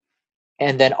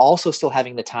 And then also still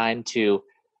having the time to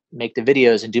make the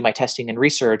videos and do my testing and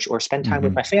research or spend time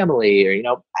with my family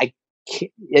or,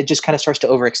 it just kind of starts to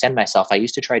overextend myself. I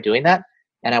used to try doing that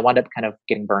and I wound up kind of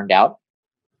getting burned out.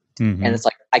 And it's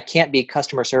like, I can't be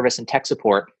customer service and tech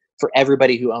support for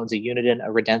everybody who owns a Uniden, a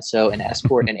Redenso, an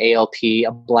Escort, an ALP,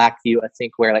 a Blackview, a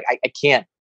ThinkWare. Like I can't,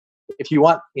 if you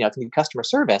want, if you need customer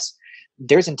service,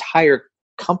 there's entire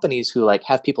companies who like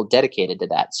have people dedicated to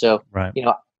that. So,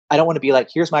 I don't want to be like,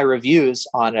 here's my reviews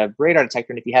on a radar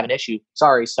detector. And if you have an issue,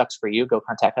 sorry, sucks for you, go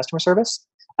contact customer service.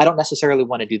 I don't necessarily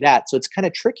want to do that. So it's kind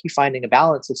of tricky finding a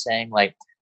balance of saying like,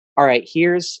 all right,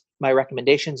 here's my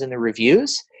recommendations in the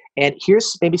reviews. And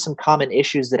here's maybe some common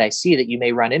issues that I see that you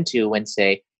may run into when,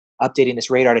 say, updating this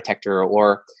radar detector,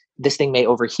 or this thing may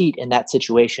overheat in that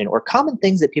situation, or common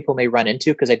things that people may run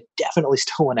into, because I definitely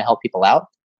still want to help people out.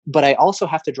 But I also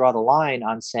have to draw the line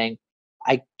on saying,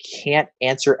 I can't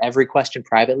answer every question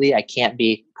privately. I can't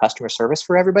be customer service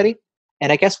for everybody.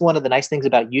 And I guess one of the nice things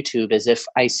about YouTube is if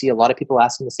I see a lot of people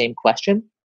asking the same question,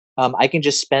 I can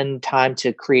just spend time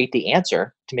to create the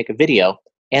answer, to make a video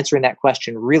answering that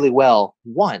question really well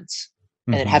once,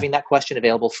 and then having that question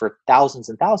available for thousands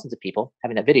and thousands of people,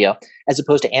 having that video, as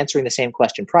opposed to answering the same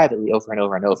question privately over and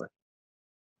over and over.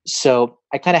 So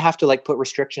I kind of have to like put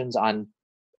restrictions on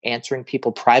answering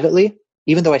people privately,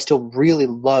 even though I still really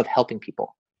love helping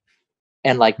people.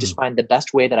 And like just find the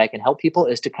best way that I can help people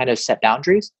is to kind of set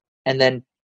boundaries, and then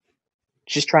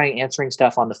just trying answering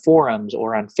stuff on the forums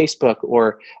or on Facebook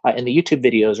or in the YouTube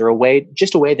videos, or a way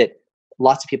that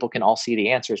lots of people can all see the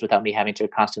answers without me having to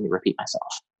constantly repeat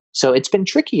myself. So it's been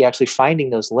tricky actually finding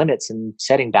those limits and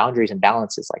setting boundaries and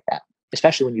balances like that,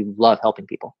 especially when you love helping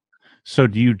people. So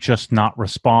do you just not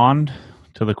respond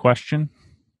to the question?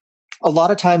 A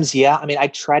lot of times, yeah. I mean, I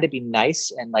try to be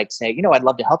nice and like say, I'd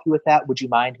love to help you with that. Would you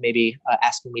mind maybe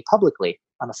asking me publicly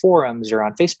on the forums or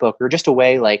on Facebook, or just a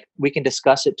way like we can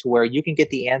discuss it to where you can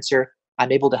get the answer.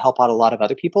 I'm able to help out a lot of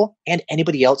other people, and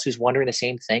anybody else who's wondering the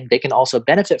same thing. They can also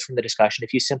benefit from the discussion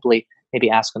if you simply maybe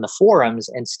ask on the forums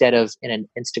instead of in an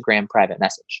Instagram private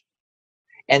message.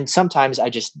 And sometimes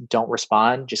I just don't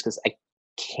respond just because I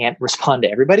can't respond to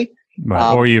everybody.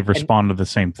 Right. Or you've And responded to the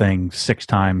same thing 6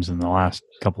 times in the last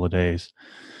couple of days.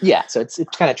 yeah, so it's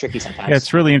kind of tricky Yeah, sometimes.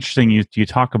 it's really interesting. You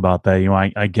talk about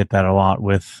that. I get that a lot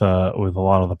with a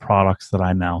lot of the products that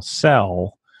I now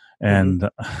sell, Hmm. and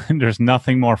there's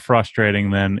nothing more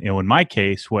frustrating than in my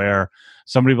case where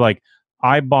somebody like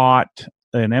I bought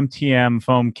an MTM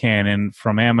foam cannon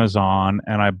from Amazon,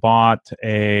 and I bought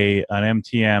an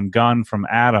MTM gun from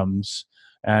Adams,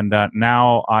 and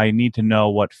now I need to know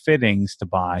what fittings to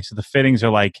buy. So the fittings are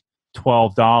like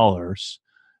 $12,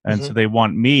 and Hmm. so they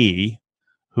want me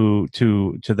who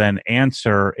to then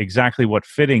answer exactly what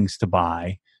fittings to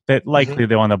buy that Hmm. likely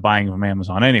they'll end up buying from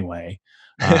Amazon anyway,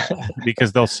 uh,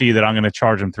 because they'll see that I'm going to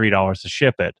charge them $3 to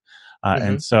ship it, Hmm.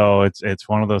 and so it's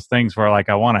one of those things where like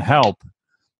I want to help,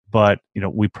 but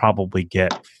we probably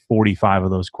get 45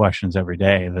 of those questions every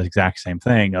day, the exact same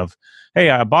thing of, hey,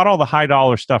 I bought all the high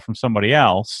dollar stuff from somebody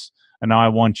else, and now I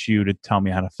want you to tell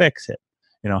me how to fix it.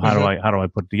 How do Hmm. I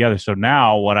put it together? So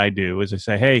now what I do is I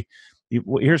say, hey,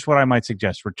 here's what I might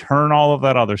suggest: return all of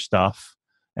that other stuff,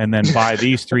 and then buy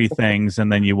these 3 things,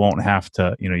 and then you won't have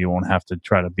to, you won't have to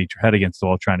try to beat your head against the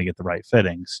wall trying to get the right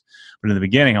fittings. But in the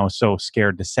beginning, I was so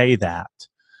scared to say that,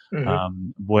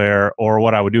 Hmm. or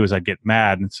what I would do is I'd get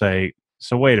mad and say,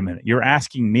 so wait a minute, you're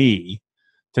asking me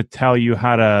to tell you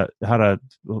how to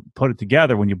put it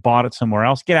together when you bought it somewhere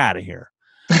else? Get out of here.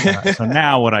 So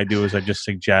now what I do is I just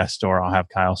suggest, or I'll have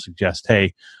Kyle suggest,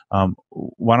 hey,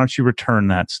 why don't you return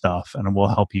that stuff and we'll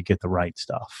help you get the right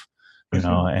stuff, Hmm.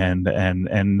 and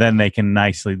then they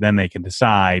can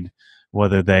decide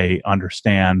whether they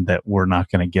understand that we're not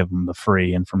going to give them the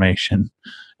free information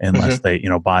unless Hmm. they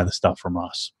buy the stuff from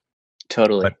us. But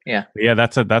Totally. Yeah. yeah,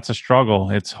 that's a struggle.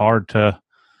 It's hard to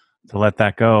let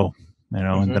that go,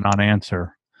 and to Hmm. not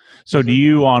answer. So do Hmm.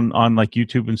 you on like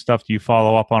YouTube and stuff, do you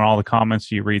follow up on all the comments?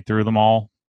 Do you read through them all?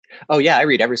 Oh yeah, I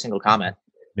read every single comment.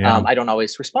 Yeah. I don't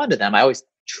always respond to them. I always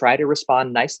try to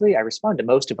respond nicely. I respond to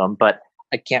most of them, but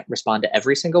I can't respond to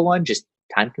every single one, just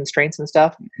time constraints and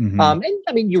stuff. Hmm. And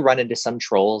I mean, you run into some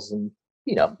trolls, and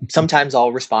sometimes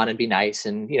I'll respond and be nice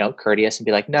and courteous and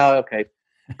be like, no, okay,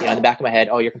 in the back of my head,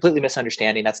 oh, you're completely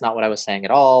misunderstanding. That's not what I was saying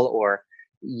at all, or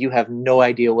you have no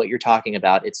idea what you're talking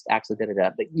about. It's actually da da da.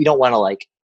 But you don't want to like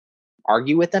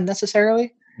argue with them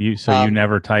necessarily. You Um,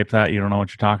 never type that? You don't know what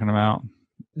you're talking about?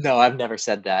 no, I've never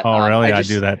said that. Oh, really? I I do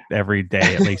just that every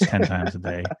day, at least 10 times a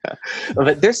day.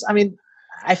 But I mean,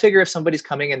 I figure if somebody's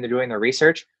coming and they're doing their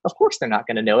research, of course they're not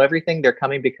going to know everything. They're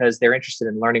coming because they're interested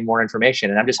in learning more information.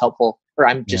 And I'm just helpful, or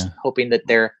I'm Yeah. just hoping that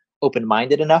they're open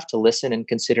minded enough to listen and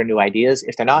consider new ideas.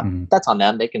 If they're not, Mhm. that's on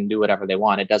them. They can do whatever they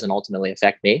want. It doesn't ultimately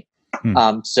affect me.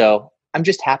 Hmm. So I'm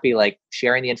just happy like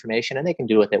sharing the information and they can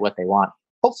do with it what they want.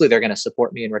 Hopefully they're going to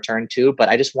support me in return too. But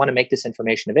I just want to make this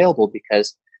information available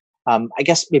because I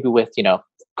guess maybe with,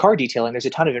 car detailing, there's a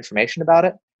ton of information about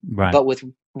it. Right. But with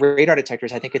radar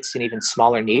detectors, I think it's an even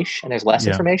smaller niche and there's less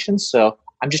Yeah. information. So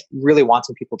I'm just really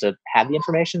wanting people to have the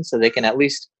information so they can at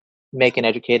least make an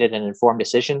educated and informed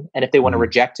decision. And if they want to Mhm.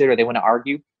 reject it or they want to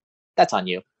argue, that's on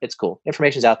you. It's cool.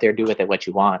 Information's out there. Do with it what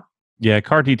you want. Yeah,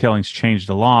 car detailing's changed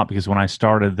a lot because when I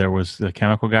started, there was the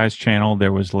Chemical Guys channel,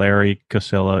 there was Larry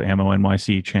Casilla, Ammo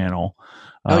NYC channel,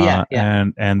 Oh yeah, yeah,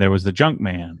 and there was the Junk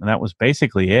Man, and that was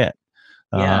basically it.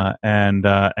 yeah. And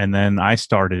then I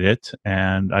started it,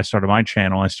 and I started my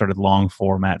channel. I started long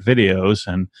format videos,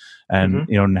 and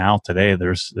Hmm. now today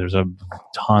there's a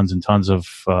tons and tons of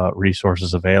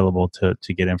resources available to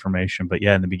get information. But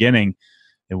yeah, in the beginning,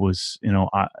 it was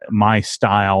my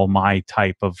style, my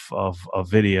type of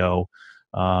video.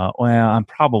 Well, I'm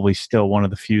probably still one of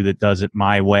the few that does it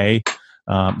my way,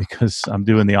 because I'm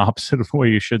doing the opposite of the way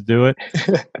you should do it.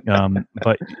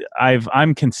 But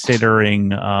I'm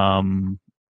considering um,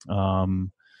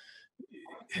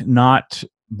 not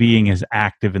being as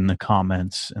active in the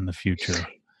comments in the future.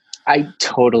 I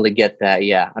totally get that.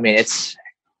 Yeah. I mean,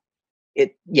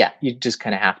 yeah, you just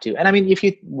kind of have to. And I mean, if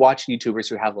you watch YouTubers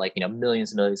who have like,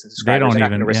 millions and millions of They subscribers, don't they're not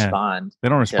going to even, yeah, respond they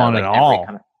don't to respond at like every all.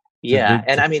 comment. To Yeah. the,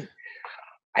 And I mean,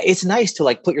 it's nice to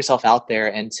like put yourself out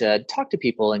there and to talk to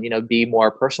people and, be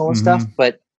more personal and stuff. mm-hmm.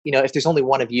 But, if there's only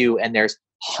one of you and there's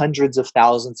hundreds of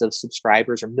thousands of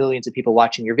subscribers or millions of people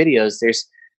watching your videos,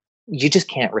 you just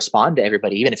can't respond to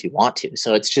everybody, even if you want to.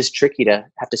 So it's just tricky to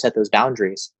have to set those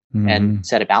boundaries and Mm-hmm.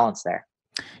 set a balance there.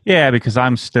 Yeah, because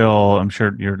I'm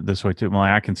sure you're this way too.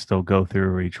 Like I can still go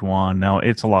through each one. Now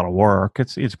it's a lot of work.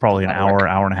 It's probably A an lot of work.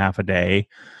 hour and a half a day.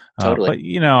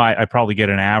 Totally. But I probably get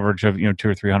an average of 200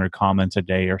 or 300 comments a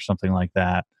day or something like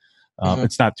that. Hmm.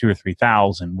 It's not 2 or 3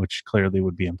 thousand, which clearly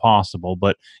would be impossible.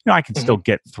 But I can still Hmm.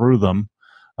 get through them.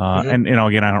 Hmm. And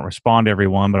again, I don't respond to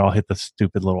everyone, but I'll hit the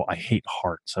stupid little. I hate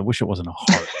hearts. I wish it wasn't a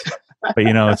heart.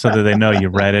 but so that they know you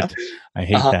read it. I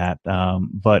hate Uh-huh. that.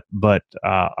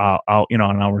 I'll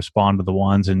and I'll respond to the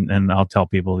ones, and I'll tell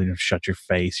people, shut your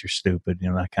face, you're stupid,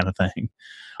 that kind of thing.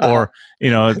 Uh-huh.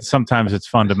 Or, sometimes it's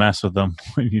fun to mess with them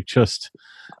when you just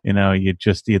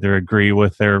either agree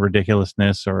with their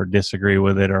ridiculousness or disagree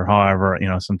with it, or however,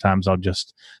 sometimes I'll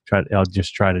just try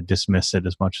to dismiss it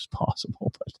as much as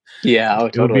possible. But Yeah. Oh,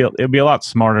 it would totally. be a lot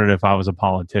smarter if I was a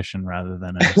politician rather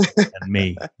than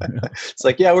me. It's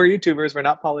like, yeah, we're YouTubers. We're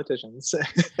not politicians.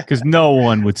 Because no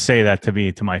one would say that to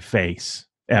me to my face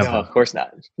No, ever. of course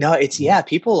not. No, it's, yeah,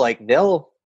 people like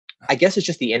I guess it's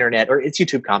just the internet, or it's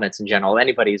YouTube comments in general.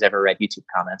 Anybody who's ever read YouTube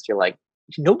comments, you're like,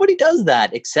 nobody does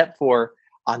that except for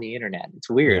on the internet. It's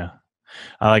weird. Yeah.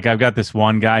 I've got this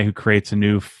one guy who creates a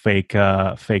new fake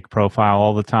profile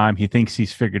all the time. He thinks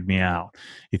he's figured me out.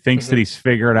 He thinks that Hmm. he's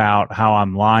figured out how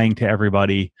I'm lying to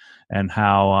everybody, and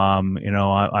how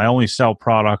I only sell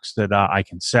products that I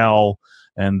can sell,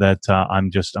 and that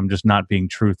I'm just not being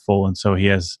truthful. And so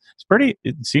it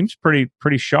seems pretty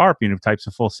sharp, types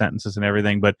of full sentences and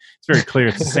everything, but it's very clear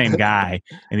it's the same guy,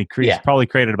 and he's Yeah. probably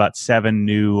created about 7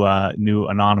 new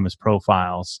anonymous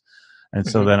profiles. And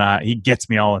so Hmm. then he gets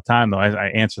me all the time, though. I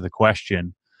answer the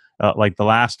question. Like the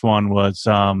last one was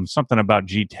something about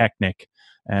G-Technic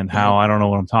and Hmm. how I don't know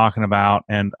what I'm talking about.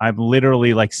 And I'm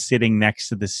literally like sitting next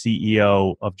to the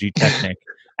CEO of G-Technic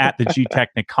at the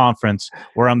G-Technic conference,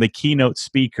 where I'm the keynote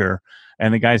speaker.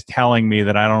 And the guy's telling me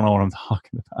that I don't know what I'm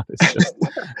talking about. It's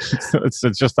just,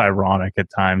 it's just ironic at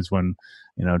times when,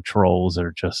 trolls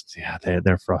are just, yeah,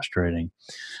 they're frustrating.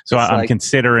 So It's I'm like,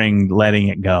 considering letting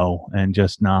it go and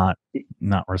just not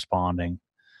responding.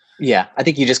 yeah, I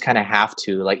think you just kind of have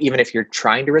to, like, even if you're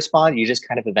trying to respond, you just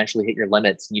kind of eventually hit your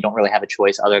limits, and you don't really have a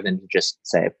choice other than to just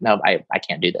say, no, I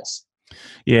can't do this.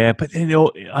 Yeah, but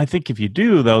I think if you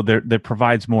do, though, that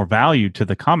provides more value to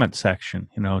the comment section.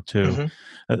 To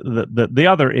Hmm. the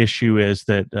other issue is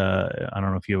that I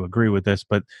don't know if you agree with this,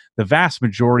 but the vast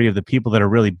majority of the people that are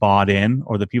really bought in,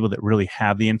 or the people that really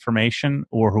have the information,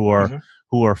 or Hmm.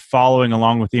 who are following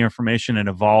along with the information and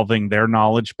evolving their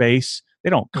knowledge base, they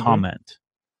don't Hmm. comment.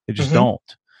 They just Hmm.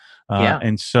 don't. Yeah,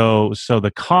 And so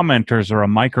the commenters are a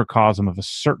microcosm of a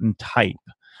certain type.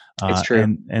 it's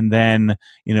true. And then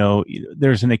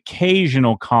there's an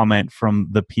occasional comment from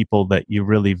the people that you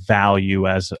really value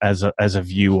as a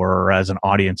viewer, or as an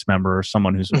audience member, or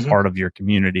someone who's a Hmm. part of your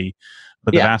community.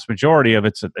 But the Yeah, vast majority of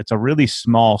it's a really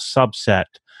small subset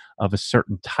of a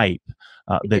certain type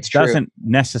it's that true. doesn't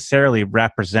necessarily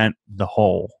represent the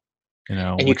whole.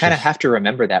 And you Which kind of is have to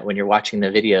remember that when you're watching the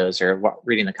videos or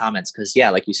reading the comments, because, yeah,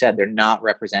 like you said, they're not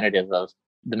representative of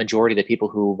the majority of the people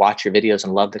who watch your videos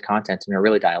and love the content and are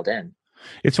really dialed in.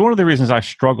 It's one of the reasons I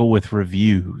struggle with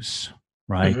reviews,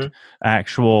 right? Hmm.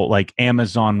 Actual like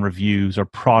Amazon reviews or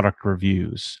product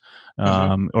reviews,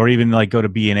 Hmm. or even like go to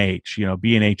B&H.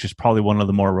 B&H is probably one of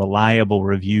the more reliable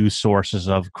review sources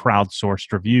of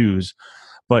crowdsourced reviews.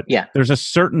 But Yeah. there's a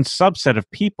certain subset of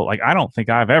people. Like, I don't think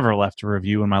I've ever left a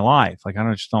review in my life. Like,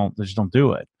 I just don't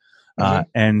do it. Hmm.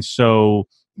 And so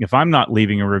if I'm not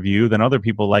leaving a review, then other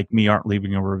people like me aren't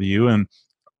leaving a review. And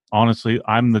honestly,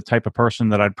 I'm the type of person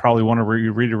that I'd probably want to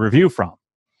read a review from.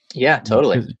 Yeah,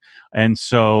 totally. And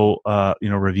so,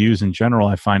 reviews in general,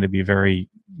 I find to be very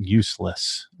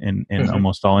useless in Hmm.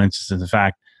 almost all instances. In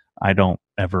fact, I don't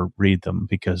ever read them,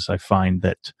 because I find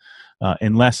that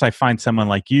unless I find someone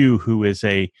like you who is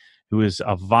a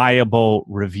viable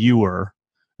reviewer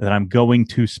that I'm going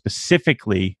to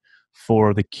specifically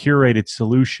for the curated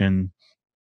solution,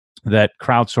 that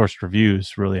crowdsourced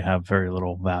reviews really have very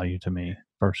little value to me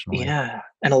personally. Yeah.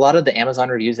 And a lot of the Amazon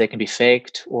reviews, they can be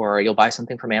faked, or you'll buy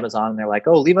something from Amazon and they're like,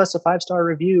 oh, leave us a 5-star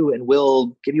review and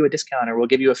we'll give you a discount, or we'll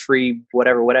give you a free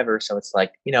whatever, whatever. So it's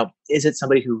like, is it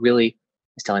somebody who really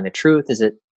is telling the truth? Is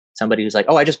it somebody who's like,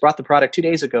 oh, I just bought the product 2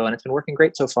 days ago and it's been working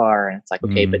great so far? And it's like,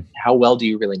 okay, but Mm. how well do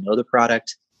you really know the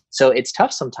product? So it's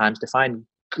tough sometimes to find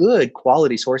good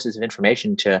quality sources of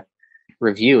information to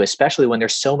review, especially when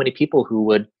there's so many people who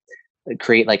would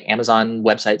create like Amazon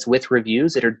websites with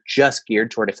reviews that are just geared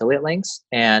toward affiliate links,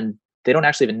 and they don't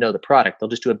actually even know the product. They'll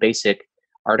just do a basic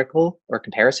article or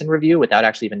comparison review without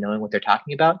actually even knowing what they're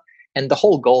talking about. And the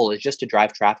whole goal is just to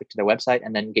drive traffic to their website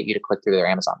and then get you to click through their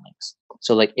Amazon links.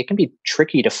 So like it can be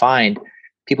tricky to find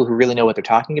people who really know what they're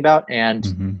talking about and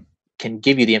Hmm. can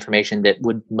give you the information that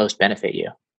would most benefit you.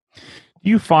 Do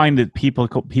you find that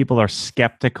people are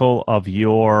skeptical of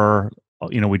your?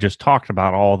 We just talked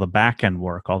about all the back end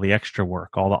work, all the extra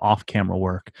work, all the off camera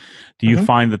work. Do you Mhm.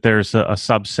 find that there's a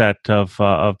subset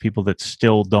of people that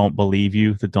still don't believe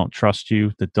you, that don't trust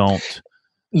you, that don't?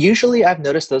 Usually I've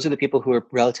noticed those are the people who are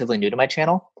relatively new to my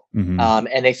channel. Hmm.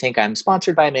 And they think I'm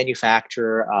sponsored by a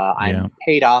manufacturer. Yeah. I'm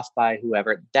paid off by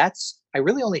whoever. I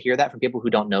really only hear that from people who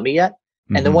don't know me yet.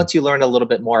 And then Hmm. once you learn a little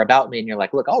bit more about me and you're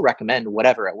like, look, I'll recommend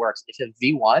whatever it works. If a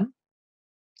V1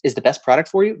 is the best product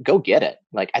for you, go get it.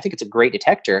 Like, I think it's a great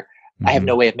detector. I have Hmm.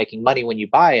 no way of making money when you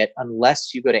buy it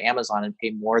unless you go to Amazon and pay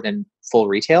more than full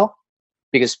retail,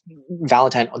 because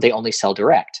Valentine, they only sell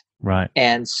direct. Right.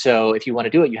 And so if you want to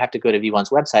do it, you have to go to V1's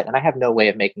website. And I have no way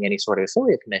of making any sort of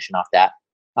affiliate commission off that.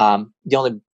 The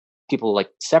only people like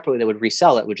separately that would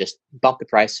resell it would just bump the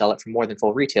price, sell it for more than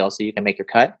full retail so you can make your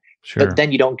cut. But Sure.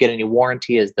 then you don't get any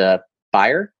warranty as the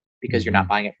buyer because you're Hmm. not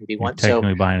buying it from You're V1.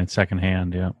 technically buying it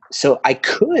secondhand. Yeah. So I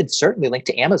could certainly link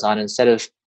to Amazon. Instead of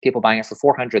people buying it for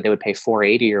 400, they would pay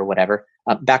 480 or whatever,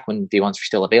 back when V1s were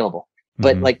still available.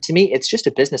 But Hmm. like, to me, it's just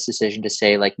a business decision to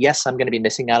say, like, yes, I'm going to be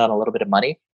missing out on a little bit of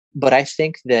money, but I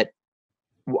think that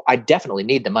I definitely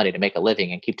need the money to make a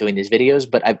living and keep doing these videos.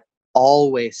 But I've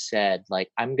always said, like,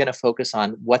 I'm going to focus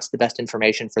on what's the best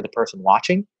information for the person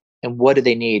watching and what do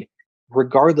they need,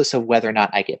 regardless of whether or not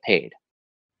I get paid.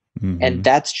 And Hmm.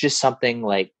 that's just something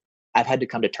like I've had to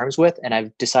come to terms with. And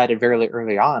I've decided very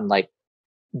early on, like,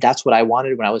 that's what I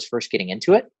wanted when I was first getting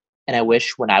into it. And I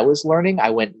wish when I was learning, I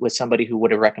went with somebody who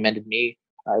would have recommended me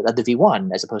the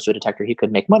V1 as opposed to a detector he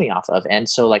could make money off of. And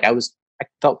so, like, I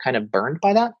felt kind of burned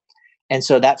by that. And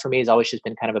so that for me has always just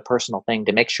been kind of a personal thing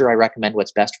to make sure I recommend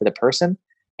what's best for the person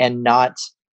and not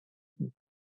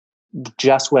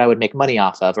just what I would make money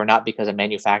off of, or not because a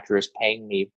manufacturer is paying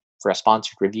me for a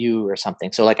sponsored review or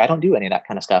something. So, like, I don't do any of that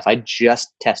kind of stuff. I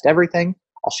just test everything.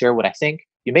 I'll share what I think.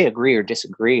 You may agree or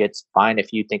disagree. It's fine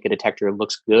if you think a detector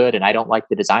looks good and I don't like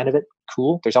the design of it.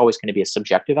 Cool. There's always going to be a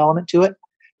subjective element to it.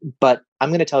 But I'm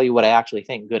going to tell you what I actually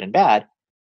think, good and bad.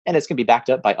 And it's going to be backed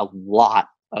up by a lot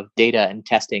of data and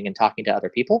testing and talking to other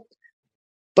people.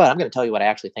 But I'm going to tell you what I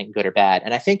actually think, good or bad.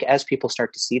 And I think as people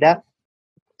start to see that,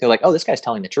 they're like, oh, this guy's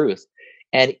telling the truth.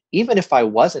 And even if I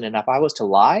wasn't, and if I was to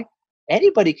lie,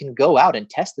 anybody can go out and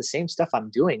test the same stuff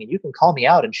I'm doing. And you can call me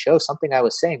out and show something I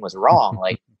was saying was wrong.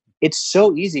 Like, it's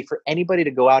so easy for anybody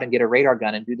to go out and get a radar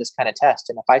gun and do this kind of test.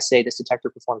 And if I say this detector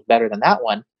performs better than that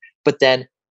one, but then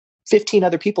 15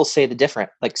 other people say the different,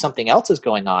 like something else is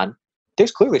going on,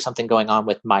 there's clearly something going on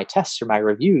with my tests or my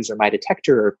reviews or my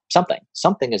detector or something.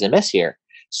 Something is amiss here.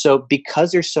 So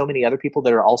because there's so many other people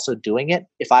that are also doing it,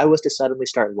 if I was to suddenly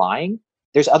start lying,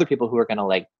 there's other people who are going to,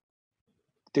 like,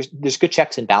 there's good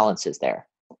checks and balances there,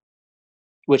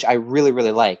 which I really,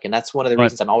 really like. And that's one of the But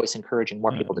reasons I'm always encouraging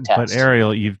more people to but test.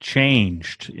 Ariel, you've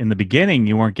changed. In the beginning,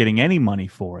 you weren't getting any money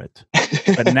for it,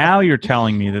 but now you're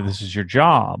telling me that this is your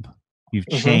job. You've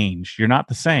Hmm. changed. You're not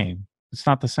the same. It's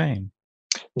not the same.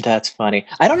 That's funny.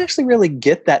 I don't actually really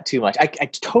get that too much. I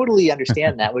totally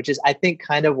understand that, which is, I think,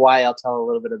 kind of why I'll tell a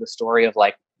little bit of the story of,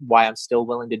 like, why I'm still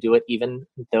willing to do it, even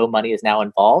though money is now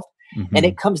involved. And Hmm.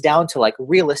 it comes down to, like,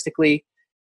 realistically,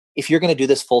 if you're going to do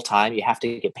this full time, you have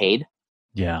to get paid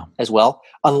Yeah. as well,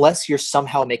 unless you're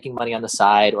somehow making money on the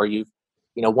side, or you've,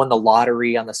 won the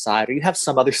lottery on the side, or you have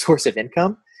some other source of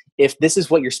income. If this is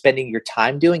what you're spending your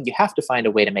time doing, you have to find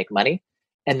a way to make money.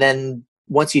 And then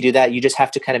once you do that, you just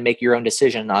have to kind of make your own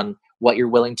decision on what you're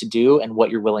willing to do and what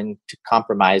you're willing to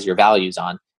compromise your values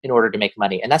on in order to make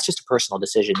money. And that's just a personal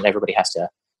decision that everybody has to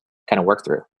kind of work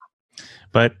through.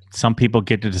 But some people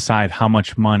get to decide how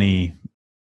much money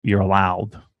you're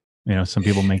allowed. Some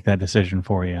people make that decision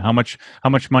for you. How much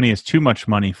money is too much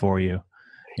money for you?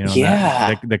 And that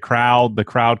Yeah. the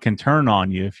crowd can turn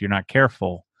on you if you're not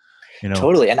careful.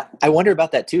 Totally. And I wonder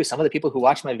about that too. Some of the people who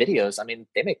watch my videos, I mean,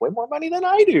 they make way more money than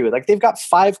I do. Like, they've got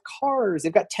 5 cars,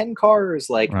 they've got 10 cars.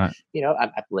 Like, Right. I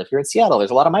live here in Seattle. There's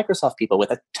a lot of Microsoft people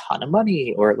with a ton of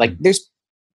money, or, like, Mm. there's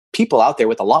people out there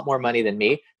with a lot more money than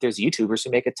me. There's YouTubers who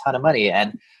make a ton of money.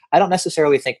 And I don't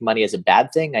necessarily think money is a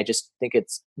bad thing. I just think it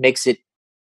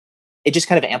just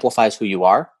kind of amplifies who you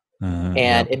are. And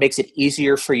Yep. it makes it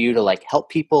easier for you to, like, help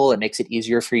people. It makes it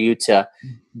easier for you to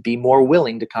be more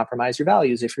willing to compromise your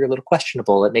values if you're a little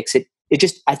questionable. I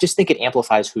just think it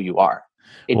amplifies who you are.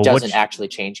 It Well, doesn't actually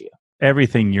change you.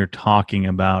 everything you're talking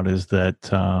about is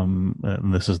that,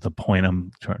 and this is the point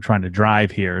I'm trying to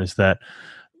drive here, is that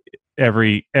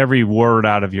every word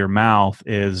out of your mouth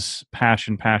is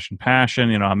passion, passion,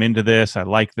 passion. I'm into this. I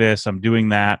like this. I'm doing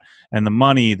that. And the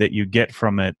money that you get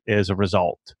from it is a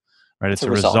result, right? It's It's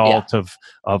a a result. Yeah. result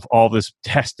of all this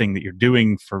testing that you're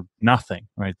doing for nothing,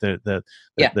 right?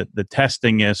 Yeah. The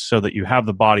testing is so that you have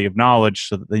the body of knowledge,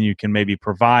 so that then you can maybe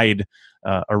provide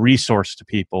a resource to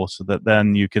people, so that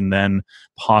then you can then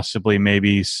possibly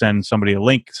maybe send somebody a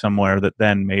link somewhere that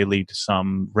then may lead to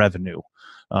some revenue.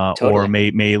 or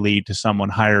Totally. may lead to someone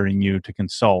hiring you to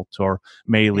consult, or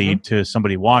may lead to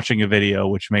somebody watching a video,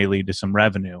 which may lead to some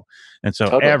revenue. And so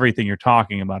Totally. everything you're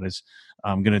talking about is,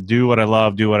 I'm going to do what I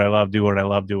love, do what I love, do what I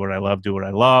love, do what I love, do what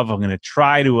I love. I'm going to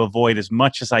try to avoid as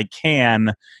much as I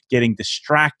can getting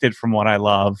distracted from what I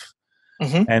love,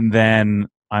 and then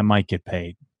I might get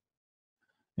paid.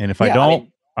 And if I Yeah. I don't,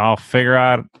 mean, I'll figure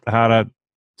out how to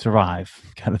survive,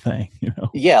 kind of thing, you know?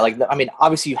 yeah, like, I mean,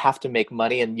 obviously you have to make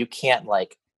money, and you can't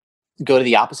like go to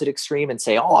the opposite extreme and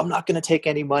say, oh, I'm not going to take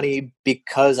any money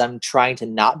because I'm trying to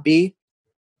not be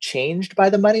changed by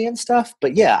the money and stuff.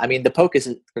 But yeah, I mean, the focus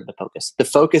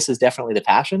is definitely the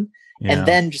passion. And Yeah.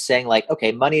 then just saying like,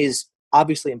 okay, money is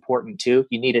obviously important too.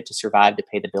 You need it to survive, to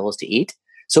pay the bills, to eat.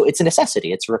 So it's a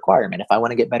necessity. It's a requirement. If I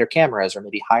want to get better cameras or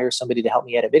maybe hire somebody to help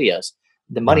me edit videos,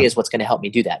 the money Right. is what's going to help me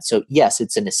do that. So yes,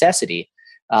 it's a necessity.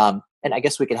 And I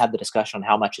guess we could have the discussion on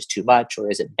how much is too much, or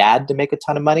is it bad to make a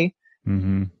ton of money?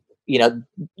 Mm-hmm. You know,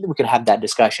 we could have that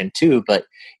discussion too. But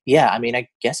yeah, I mean, I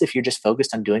guess if you're just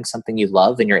focused on doing something you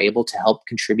love and you're able to help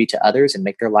contribute to others and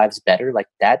make their lives better, like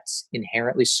that's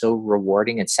inherently so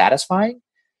rewarding and satisfying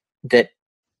that,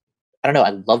 I don't know,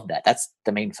 I love that. That's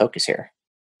the main focus here.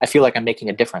 I feel like I'm making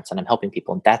a difference and I'm helping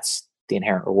people, and that's the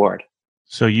inherent reward.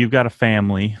 So you've got a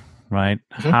family, right?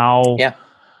 hmm How Yeah.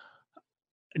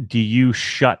 do you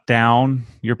shut down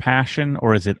your passion,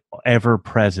 or is it ever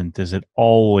present? Is it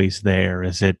always there?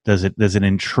 Does it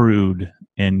intrude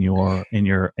in your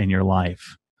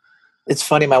life? It's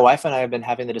funny. My wife and I have been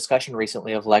having the discussion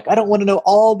recently of like, I don't want to know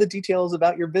all the details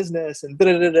about your business and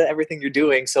everything you're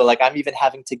doing. So like, I'm even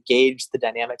having to gauge the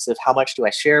dynamics of how much do I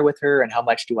share with her and how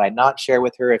much do I not share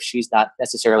with her if she's not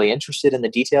necessarily interested in the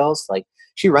details. Like,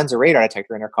 she runs a radar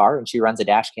detector in her car, and she runs a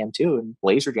dash cam too, and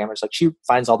laser jammers. Like, she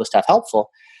finds all the stuff helpful,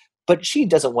 but she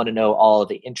doesn't want to know all of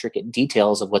the intricate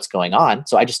details of what's going on.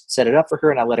 So I just set it up for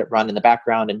her and I let it run in the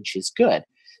background, and she's good.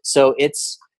 So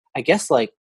it's, I guess,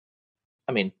 like,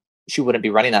 I mean, she wouldn't be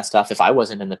running that stuff if I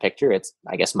wasn't in the picture. It's,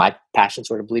 I guess, my passion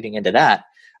sort of bleeding into that.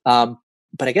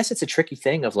 But I guess it's a tricky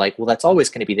thing of like, well, that's always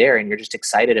going to be there, and you're just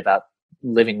excited about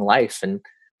living life. And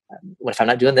what if I'm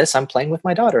not doing this? I'm playing with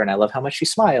my daughter, and I love how much she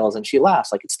smiles and she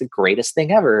laughs. Like, it's the greatest thing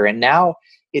ever. And now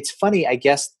it's funny, I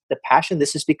guess, the passion,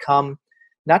 this has become,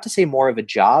 not to say more of a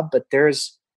job, but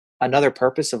there's another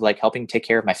purpose of like helping take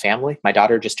care of my family. My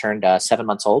daughter just turned 7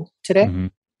 months old today. Mm-hmm.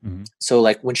 Mm-hmm. So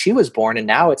like, when she was born, and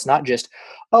now it's not just,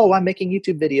 oh, I'm making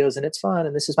YouTube videos and it's fun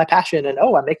and this is my passion, and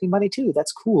oh, I'm making money too,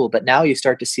 that's cool. But now you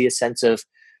start to see a sense of,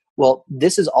 well,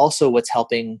 this is also what's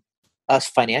helping us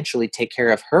financially take care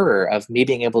of her, of me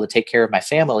being able to take care of my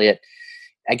family.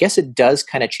 I guess it does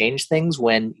kind of change things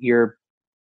when you're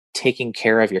taking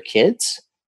care of your kids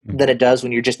than it does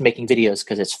when you're just making videos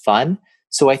because it's fun.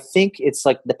 So I think it's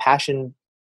like the passion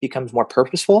becomes more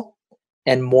purposeful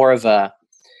and more of a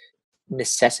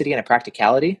necessity and a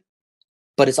practicality,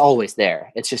 but it's always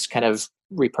there. It's just kind of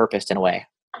repurposed in a way.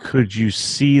 Could you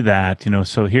see that? You know,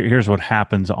 so here's what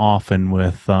happens often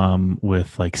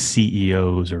with like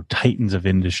CEOs or titans of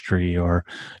industry, or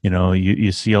you know,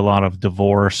 you see a lot of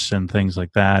divorce and things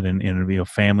like that, and you know,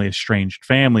 family estranged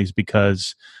families,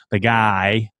 because the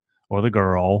guy or the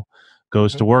girl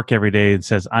goes to Mhm. work every day and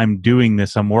says, I'm doing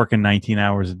this, I'm working 19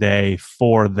 hours a day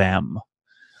for them,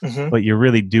 Mhm. but you're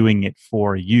really doing it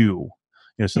for you.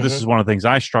 You know, so this Mhm. is one of the things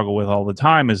I struggle with all the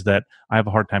time, is that I have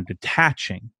a hard time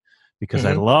detaching, because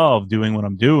I Mhm. love doing what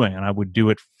I'm doing, and I would do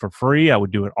it for free. I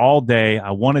would do it all day.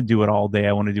 I want to do it all day.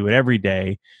 I want to do it every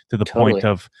day, to the point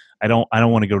Totally. of I don't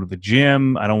want to go to the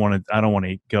gym. I don't want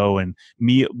to go and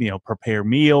prepare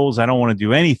meals. I don't want to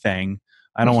do anything.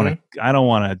 Mhm. I don't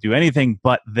want to do anything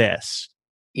but this.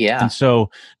 And Yeah.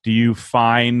 so, do you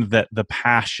find that the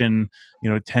passion,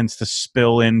 tends to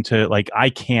spill into, like, I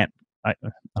don't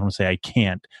want to say I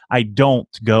can't. I don't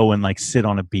go and like sit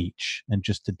on a beach and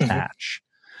just Mhm. detach.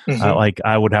 Mhm. Like,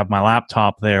 I would have my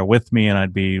laptop there with me and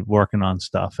I'd be working on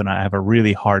stuff, and I have a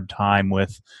really hard time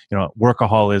with,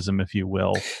 workaholism, if you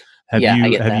will. Yeah, I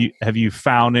get that. Have you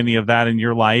found any of that in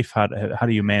your life? How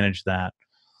do you manage that?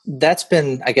 That's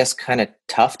been, I guess, kind of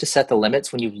tough to set the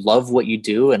limits when you love what you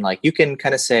do, and like, you can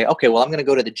kind of say, okay, well, I'm going to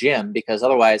go to the gym because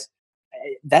otherwise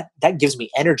that gives me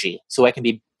energy so I can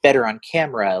be better on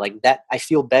camera. Like that, I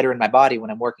feel better in my body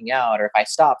when I'm working out. Or if I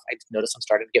stop, I notice I'm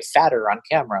starting to get fatter on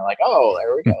camera. Like, oh,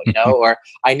 there we go. Or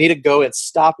I need to go and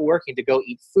stop working to go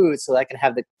eat food so that I can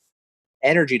have the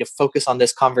energy to focus on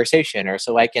this conversation, or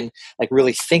so I can like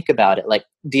really think about it. Like,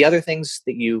 the other things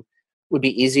that you would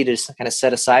be easy to just kind of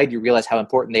set aside, you realize how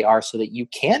important they are so that you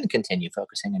can continue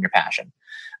focusing on your passion.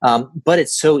 But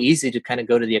it's so easy to kind of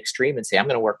go to the extreme and say, I'm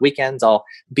going to work weekends. I'll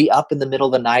be up in the middle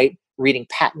of the night reading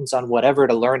patents on whatever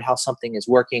to learn how something is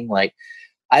working. Like,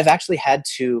 I've actually had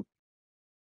to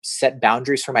set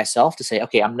boundaries for myself to say,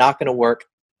 okay, I'm not going to work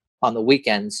on the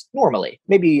weekends normally.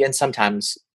 Maybe, and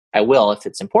sometimes I will if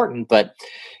it's important, but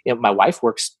my wife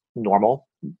works normal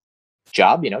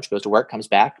job. She goes to work, comes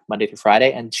back Monday through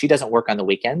Friday, and she doesn't work on the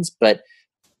weekends. But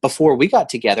before we got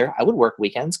together, I would work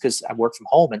weekends because I work from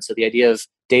home. And so the idea of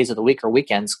days of the week or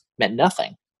weekends meant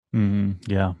nothing.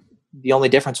 Yeah. The only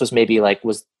difference was maybe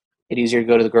was it easier to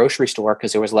go to the grocery store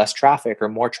because there was less traffic or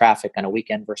more traffic on a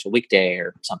weekend versus a weekday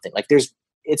or something.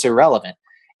 It's irrelevant.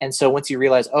 And so once you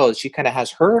realize, oh, she kind of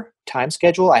has her time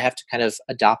schedule, I have to kind of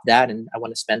adopt that. And I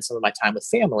want to spend some of my time with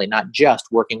family, not just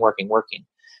working.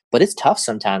 But it's tough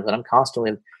sometimes when I'm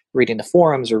constantly reading the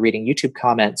forums or reading YouTube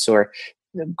comments or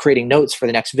creating notes for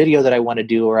the next video that I want to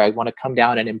do, or I want to come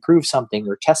down and improve something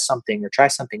or test something or try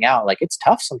something out. It's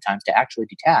tough sometimes to actually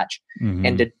detach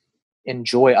and to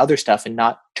enjoy other stuff and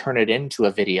not turn it into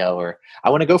a video. Or I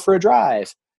want to go for a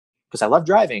drive because I love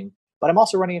driving, but I'm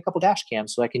also running a couple dash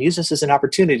cams, so I can use this as an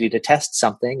opportunity to test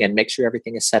something and make sure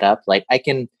everything is set up. I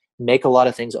can make a lot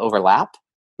of things overlap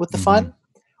with the fun.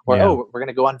 Or, oh, we're going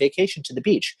to go on vacation to the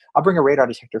beach. I'll bring a radar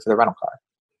detector for the rental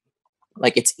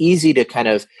car. It's easy to kind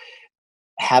of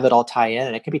have it all tie in,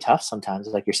 and it can be tough sometimes,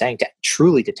 like you're saying, to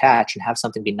truly detach and have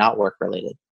something be not work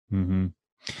related.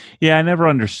 Yeah, I never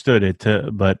understood it,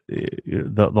 but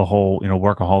the whole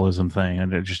workaholism thing,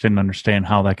 and I just didn't understand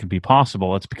how that could be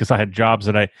possible. It's because I had jobs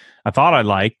that I thought I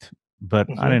liked, but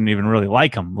I didn't even really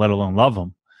like them, let alone love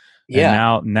them.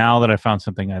 Yeah. And now that I found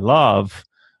something I love,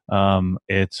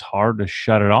 it's hard to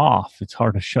shut it off. It's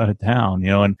hard to shut it down,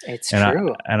 It's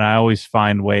true. I always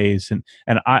find ways, and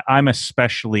I'm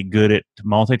especially good at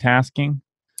multitasking,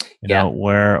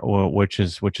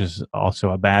 which is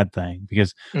also a bad thing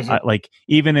because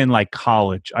even in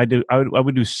college, I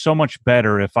would do so much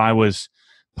better if I was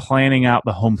planning out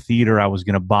the home theater I was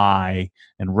going to buy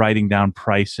and writing down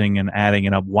pricing and adding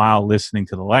it up while listening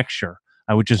to the lecture.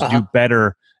 I would just do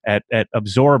better at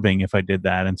absorbing if I did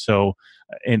that. And so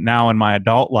now in my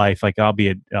adult life, I'll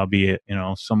be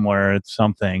somewhere at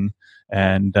something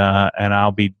and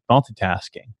I'll be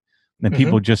multitasking, and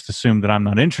people just assume that I'm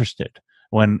not interested.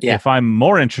 If I'm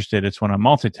more interested, it's when I'm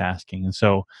multitasking. And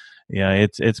so,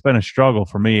 it's been a struggle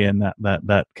for me, and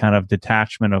that kind of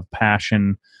detachment of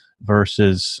passion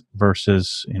versus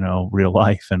real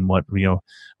life, and what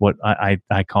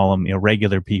I call them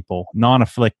regular people,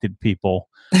 non-afflicted people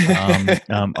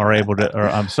are able to, or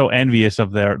I'm so envious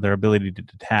of their ability to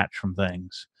detach from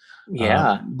things.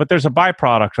 But there's a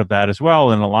byproduct of that as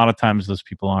well, and a lot of times those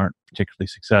people aren't particularly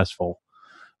successful,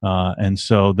 and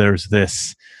so there's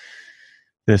this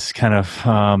kind of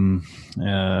how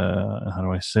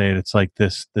do I say it? It's like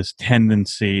this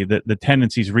tendency that the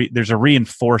tendencies there's a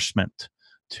reinforcement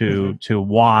to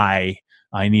why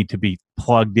I need to be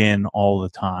plugged in all the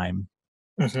time.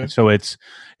 So it's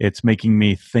making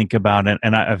me think about it,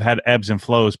 and I've had ebbs and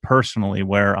flows personally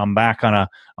where I'm back on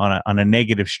a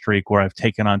negative streak where I've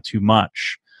taken on too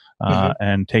much,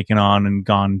 and taken on and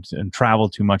gone and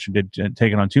traveled too much and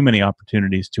taken on too many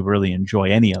opportunities to really enjoy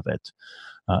any of it.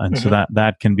 And so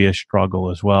that can be a struggle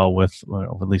as well with,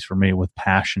 at least for me, with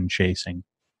passion chasing.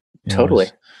 Totally.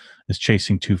 Is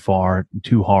chasing too far,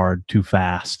 too hard, too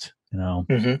fast.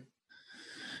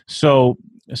 So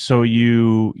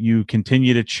you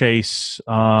continue to chase.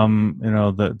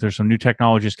 There's some new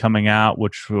technologies coming out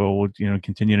which will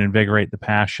continue to invigorate the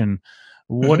passion.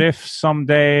 What if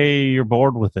someday you're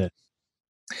bored with it?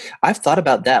 I've thought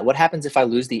about that. What happens if I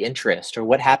lose the interest, or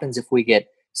what happens if we get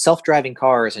self-driving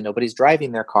cars and nobody's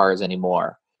driving their cars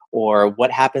anymore? Or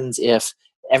what happens if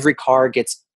every car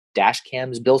gets dash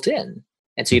cams built in,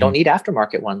 and so you don't need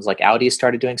aftermarket ones? Like Audi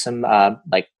started doing some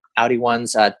Audi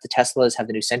ones. The Teslas have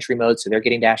the new Sentry mode, so they're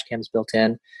getting dash cams built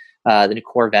in. The new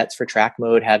Corvettes for track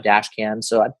mode have dash cams.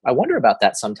 So I wonder about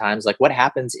that sometimes. What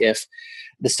happens if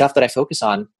the stuff that I focus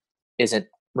on isn't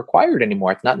required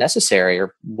anymore? It's not necessary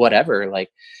or whatever.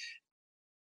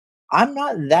 I'm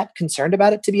not that concerned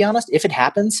about it, to be honest. If it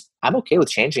happens, I'm okay with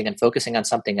changing and focusing on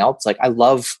something else. I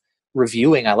love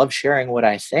reviewing. I love sharing what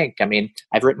I think. I mean,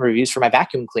 I've written reviews for my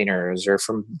vacuum cleaners or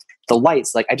from the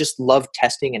lights. I just love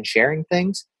testing and sharing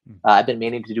things. I've been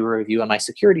meaning to do a review on my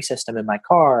security system in my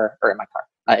car, or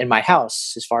in my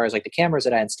house, as far as the cameras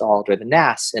that I installed or the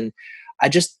NAS. And I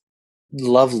just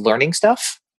love learning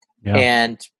stuff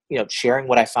and sharing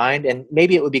what I find. And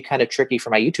maybe it would be kind of tricky for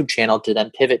my YouTube channel to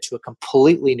then pivot to a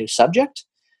completely new subject.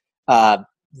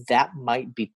 That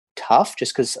might be tough,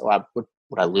 just because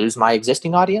would I lose my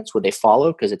existing audience? Would they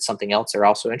follow because it's something else they're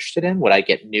also interested in? Would I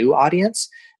get new audience?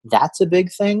 That's a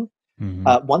big thing.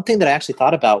 One thing that I actually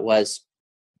thought about was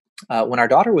when our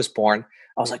daughter was born,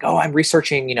 I was like, oh, I'm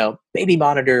researching, baby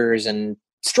monitors and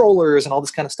strollers and all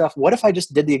this kind of stuff. What if I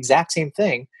just did the exact same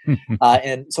thing?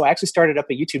 And so I actually started up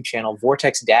a YouTube channel,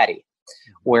 Vortex Daddy,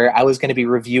 where I was going to be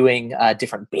reviewing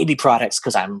different baby products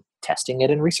because I'm testing it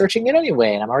and researching it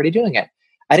anyway, and I'm already doing it.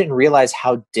 I didn't realize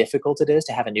how difficult it is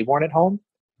to have a newborn at home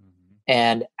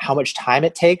and how much time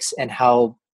it takes and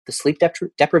how the sleep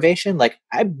deprivation, like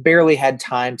I barely had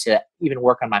time to even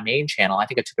work on my main channel. I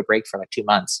think I took a break for like 2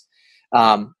 months.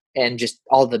 And just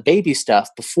all the baby stuff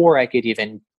before I could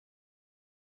even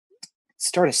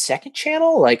start a second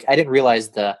channel. Like I didn't realize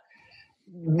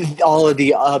all of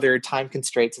the other time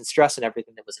constraints and stress and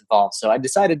everything that was involved. So I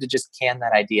decided to just can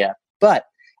that idea. But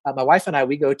my wife and I,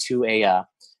 we go to a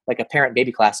parent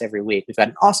baby class every week. We've got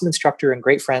an awesome instructor and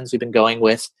great friends we've been going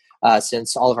with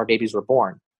since all of our babies were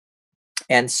born.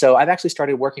 And so I've actually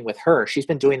started working with her. She's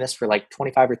been doing this for like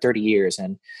 25 or 30 years.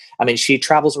 And I mean, she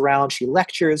travels around, she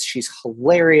lectures, she's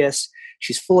hilarious.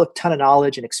 She's full of ton of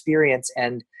knowledge and experience.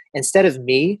 And instead of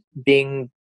me being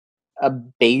a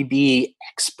baby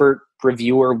expert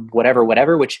reviewer,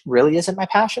 whatever, which really isn't my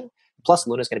passion. Plus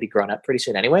Luna's going to be grown up pretty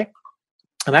soon anyway.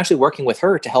 I'm actually working with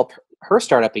her to help her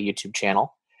start up a YouTube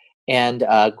channel and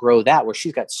grow that, where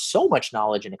she's got so much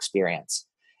knowledge and experience.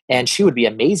 And she would be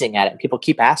amazing at it. And people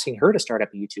keep asking her to start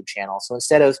up a YouTube channel. So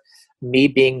instead of me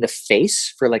being the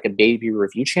face for like a baby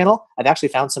review channel, I've actually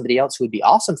found somebody else who would be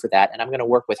awesome for that. And I'm going to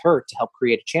work with her to help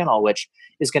create a channel, which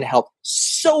is going to help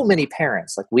so many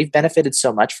parents. Like we've benefited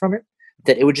so much from it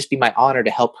that it would just be my honor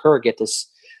to help her get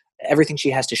everything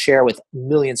she has to share with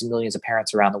millions and millions of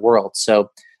parents around the world.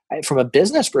 So from a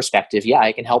business perspective, yeah,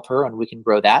 I can help her and we can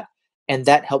grow that. And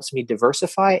that helps me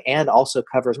diversify and also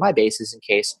covers my bases in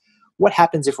case what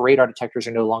happens if radar detectors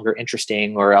are no longer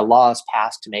interesting or a law is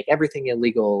passed to make everything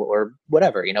illegal or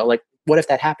whatever, like what if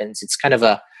that happens? It's kind of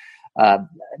a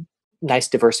nice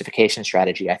diversification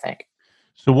strategy, I think.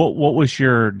 So what was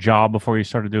your job before you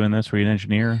started doing this? Were you an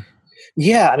engineer?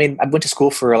 Yeah, I mean, I went to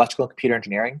school for electrical and computer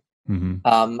engineering.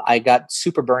 Mm-hmm. I got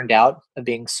super burned out of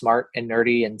being smart and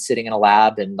nerdy and sitting in a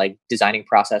lab and like designing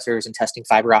processors and testing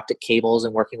fiber optic cables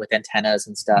and working with antennas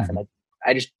and stuff. Mm-hmm.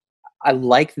 And I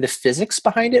liked the physics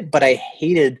behind it, but I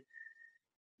hated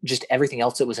just everything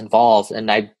else that was involved.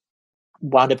 And I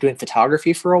wound up doing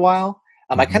photography for a while.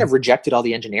 I kind of rejected all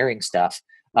the engineering stuff.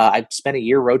 I spent a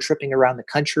year road tripping around the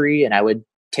country, and I would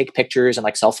take pictures and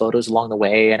like sell photos along the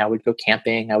way. And I would go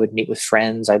camping. I would meet with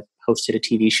friends. I hosted a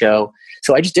TV show.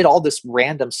 So I just did all this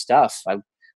random stuff. I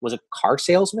was a car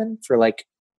salesman for like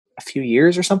a few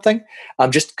years or something,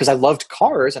 just because I loved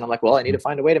cars. And I'm like, well, I need to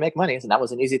find a way to make money. And that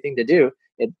was an easy thing to do.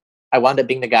 I wound up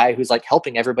being the guy who's like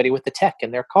helping everybody with the tech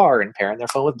in their car and pairing their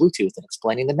phone with Bluetooth and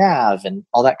explaining the nav and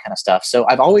all that kind of stuff. So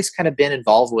I've always kind of been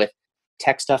involved with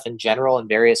tech stuff in general in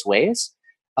various ways.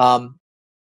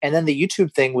 And then the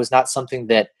YouTube thing was not something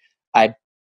that I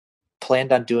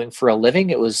planned on doing for a living.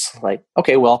 It was like,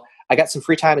 okay, well, I got some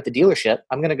free time at the dealership.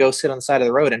 I'm going to go sit on the side of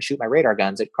the road and shoot my radar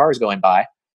guns at cars going by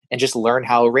and just learn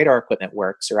how radar equipment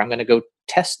works. Or I'm going to go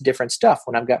test different stuff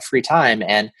when I've got free time.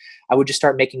 And I would just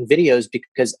start making videos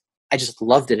because I just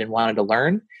loved it and wanted to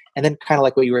learn. And then kind of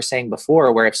like what you were saying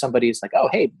before, where if somebody's like, oh,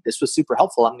 hey, this was super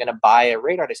helpful, I'm going to buy a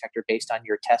radar detector based on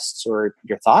your tests or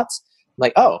your thoughts. I'm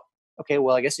like, oh, okay,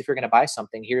 well, I guess if you're going to buy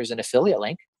something, here's an affiliate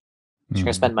link. If you're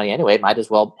going to spend money anyway, might as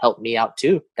well help me out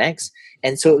too. Thanks.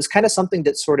 And so it was kind of something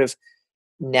that sort of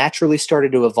naturally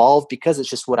started to evolve because it's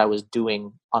just what I was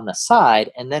doing on the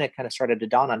side. And then it kind of started to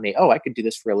dawn on me, oh, I could do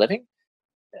this for a living.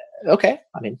 Okay.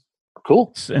 I mean,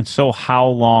 cool. And so how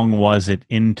long was it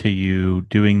into you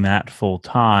doing that full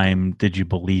time? Did you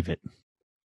believe it?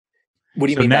 What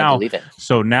do you mean by believe it?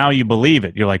 So now you believe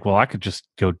it. You're like, well, I could just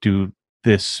go do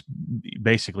this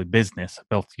basically business.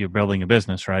 You're building a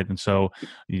business, right? And so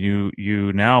you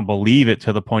now believe it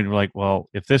to the point of like, well,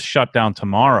 if this shut down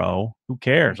tomorrow, who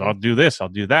cares? I'll do this. I'll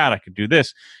do that. I could do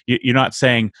this. You're not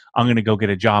saying I'm going to go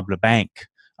get a job at a bank.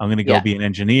 I'm going to go be an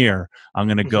engineer. I'm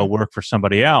going to go work for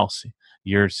somebody else.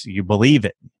 You believe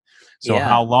it. So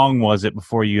how long was it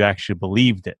before you actually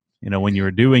believed it? When you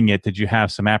were doing it, did you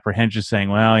have some apprehension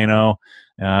saying, well,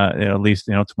 at least,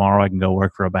 tomorrow I can go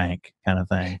work for a bank kind of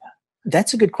thing?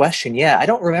 That's a good question. Yeah. I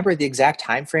don't remember the exact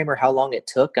time frame or how long it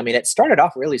took. I mean, it started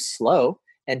off really slow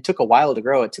and took a while to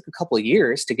grow. It took a couple of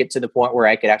years to get to the point where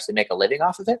I could actually make a living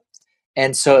off of it.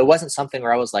 And so it wasn't something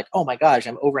where I was like, oh my gosh,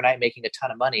 I'm overnight making a ton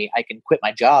of money. I can quit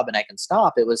my job and I can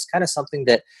stop. It was kind of something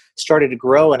that started to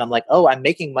grow. And I'm like, oh, I'm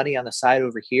making money on the side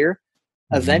over here.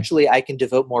 Eventually I can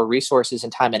devote more resources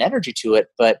and time and energy to it.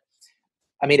 But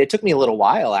I mean, it took me a little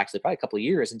while, actually, probably a couple of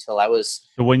years until I was.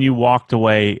 So when you walked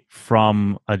away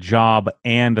from a job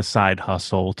and a side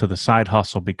hustle to the side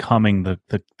hustle becoming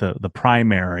the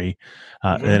primary,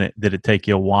 then did it take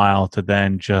you a while to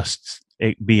then just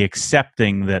be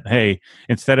accepting that, hey,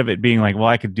 instead of it being like, well,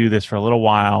 I could do this for a little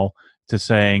while, to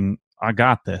saying, I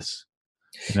got this.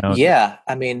 Yeah.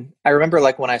 I mean, I remember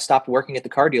like when I stopped working at the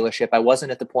car dealership, I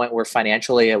wasn't at the point where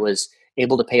financially I was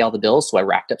able to pay all the bills. So I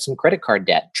racked up some credit card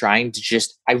debt trying to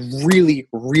I really,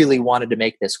 really wanted to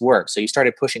make this work. So you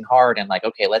started pushing hard and like,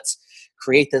 okay, let's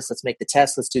create this. Let's make the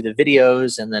test. Let's do the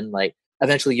videos. And then like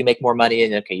eventually you make more money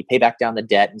and okay, you pay back down the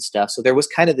debt and stuff. So there was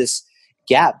kind of this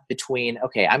gap between,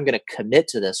 okay, I'm going to commit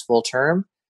to this full term.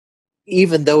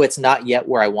 Even though it's not yet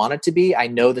where I want it to be, I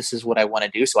know this is what I want to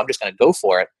do. So I'm just going to go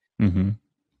for it. Mm-hmm.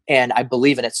 And I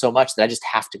believe in it so much that I just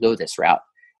have to go this route.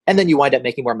 And then you wind up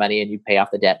making more money and you pay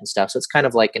off the debt and stuff. So it's kind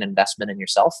of like an investment in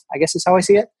yourself, I guess is how I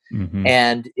see it. Mm-hmm.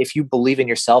 And if you believe in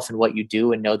yourself and what you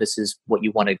do and know this is what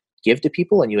you want to give to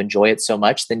people and you enjoy it so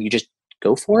much, then you just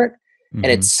go for it. Mm-hmm.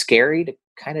 And it's scary to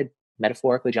kind of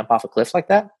metaphorically jump off a cliff like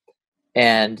that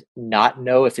and not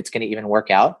know if it's going to even work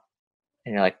out.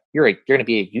 And you're like, you're going to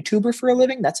be a YouTuber for a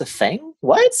living? That's a thing?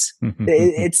 What?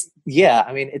 Yeah.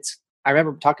 I mean, I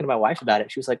remember talking to my wife about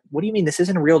it. She was like, what do you mean this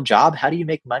isn't a real job? How do you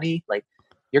make money? Like,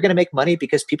 you're going to make money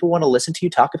because people want to listen to you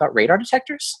talk about radar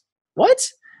detectors? What?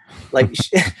 Like,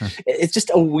 it's just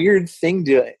a weird thing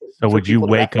to. So would you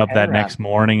wake up that next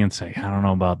morning and say, I don't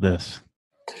know about this.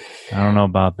 I don't know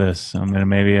about this. I mean,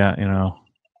 maybe,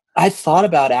 I thought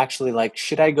about actually like,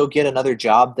 should I go get another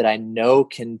job that I know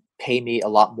can pay me a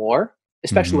lot more,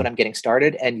 especially when I'm getting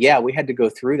started? And yeah, we had to go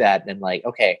through that and like,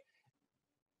 okay,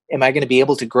 am I going to be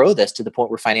able to grow this to the point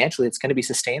where financially it's going to be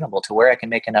sustainable to where I can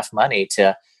make enough money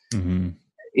to,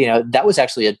 that was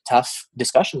actually a tough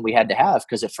discussion we had to have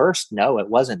because at first, no, it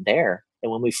wasn't there. And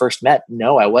when we first met,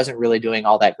 no, I wasn't really doing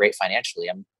all that great financially.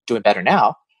 I'm doing better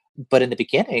now. But in the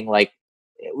beginning, like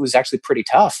it was actually pretty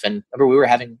tough. And I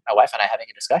remember my wife and I having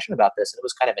a discussion about this and it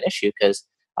was kind of an issue because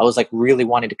I was like really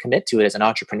wanting to commit to it as an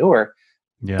entrepreneur.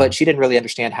 Yeah. But she didn't really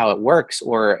understand how it works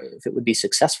or if it would be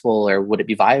successful or would it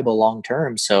be viable long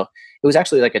term. So it was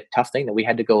actually like a tough thing that we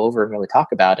had to go over and really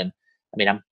talk about. And I mean,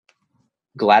 I'm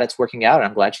glad it's working out and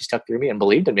I'm glad she stuck through me and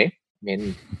believed in me. I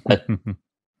mean, but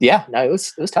yeah, no, it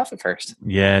was tough at first.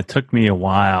 Yeah, it took me a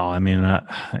while. I mean,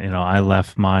 I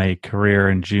left my career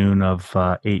in June of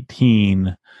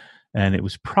 18 and it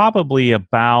was probably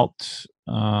about,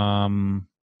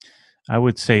 I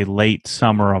would say late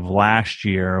summer of last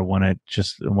year when it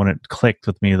clicked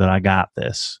with me that I got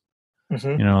this, this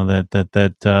is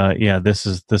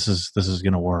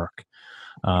going to work.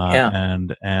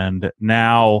 And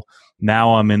now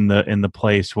I'm in the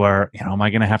place where, am I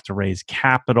going to have to raise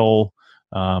capital?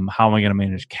 How am I going to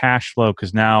manage cash flow?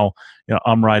 Because now,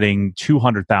 I'm writing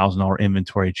 $200,000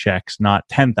 inventory checks, not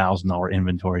 $10,000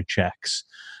 inventory checks.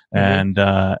 And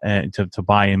to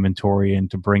buy inventory and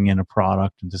to bring in a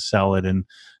product and to sell it. And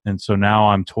so now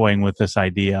I'm toying with this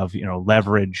idea of,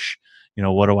 leverage,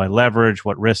 what do I leverage?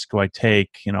 What risk do I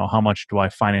take? How much do I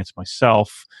finance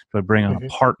myself? Do I bring on a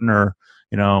partner,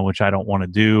 which I don't want to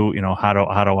do?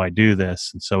 How do I do this?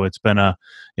 And so it's been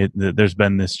there's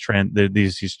been this trend,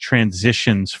 these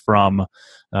transitions from,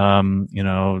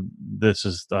 this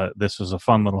was a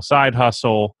fun little side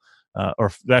hustle.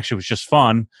 Or actually it was just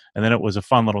fun, and then it was a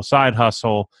fun little side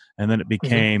hustle, and then it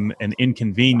became an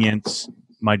inconvenience.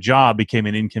 My job became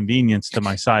an inconvenience to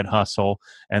my side hustle,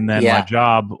 and then my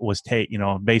job was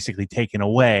basically taken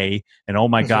away, and oh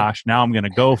my gosh, now I'm going to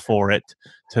go for it,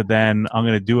 to then I'm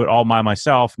going to do it all by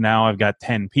myself. Now I've got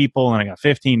 10 people and I got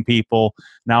 15 people.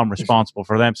 Now I'm responsible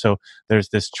for them. So there's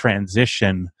this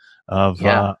transition of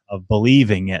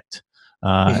believing it.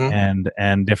 And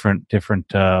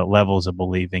different levels of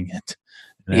believing it.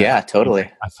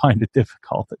 Totally. I find it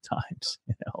difficult at times.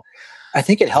 I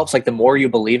think it helps. Like the more you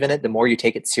believe in it, the more you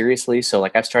take it seriously. So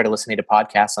like I've started listening to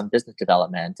podcasts on business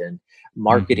development and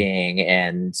marketing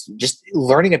and just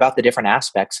learning about the different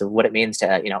aspects of what it means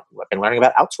to, I've been learning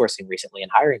about outsourcing recently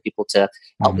and hiring people to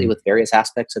help me with various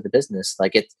aspects of the business.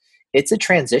 Like it's a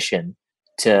transition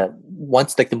to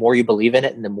once, like the more you believe in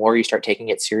it and the more you start taking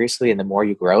it seriously and the more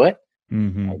you grow it,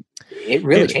 it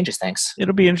really changes things.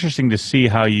 It'll be interesting to see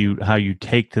how you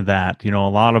take to that. A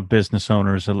lot of business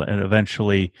owners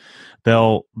eventually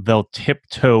they'll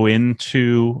tiptoe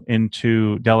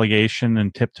into delegation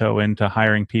and tiptoe into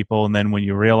hiring people, and then when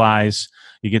you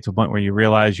get to a point where you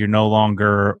realize you're no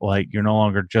longer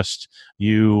just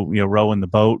rowing the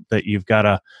boat, that you've got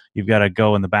to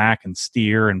go in the back and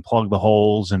steer and plug the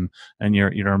holes, and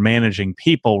you're managing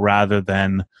people rather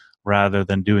than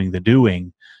doing the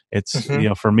doing. It's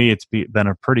for me, it's been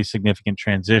a pretty significant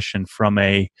transition from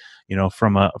a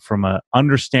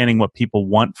understanding what people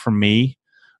want from me,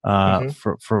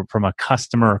 from a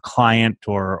customer, client,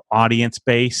 or audience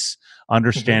base,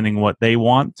 understanding what they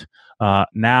want,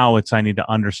 Now it's I need to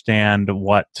understand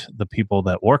what the people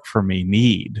that work for me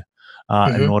need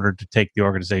in order to take the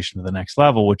organization to the next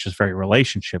level, which is very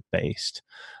relationship based.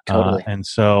 Totally. And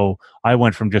so I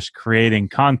went from just creating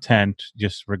content,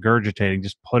 just regurgitating,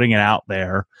 just putting it out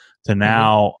there, to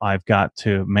now I've got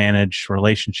to manage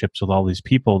relationships with all these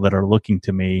people that are looking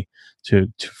to me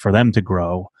for them to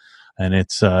grow. And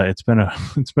it's been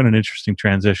an interesting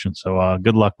transition. So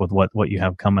good luck with what you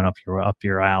have coming up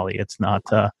your alley. It's not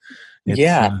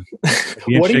Yeah. it'd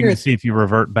be What are interesting your to see if you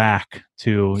revert back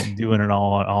to doing it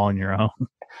all on your own.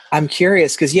 I'm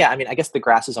curious because, yeah, I mean, I guess the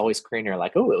grass is always greener.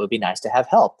 Like, oh, it would be nice to have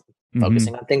help Hmm.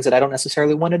 focusing on things that I don't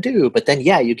necessarily want to do. But then,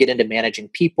 yeah, you get into managing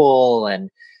people and,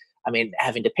 I mean,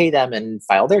 having to pay them and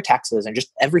file their taxes and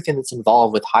just everything that's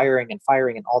involved with hiring and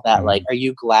firing and all that. Like, Hmm. are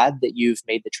you glad that you've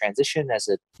made the transition as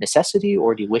a necessity,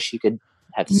 or do you wish you could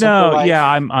have a simpler No, yeah,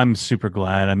 life? I'm super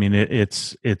glad. I mean,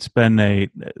 it's been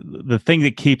the thing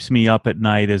that keeps me up at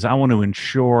night is I want to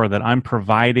ensure that I'm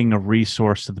providing a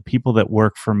resource to the people that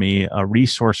work for me, a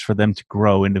resource for them to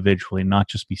grow individually, not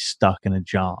just be stuck in a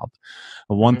job.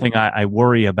 The one Hmm. thing I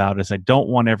worry about is I don't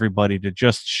want everybody to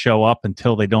just show up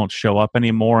until they don't show up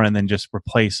anymore and then just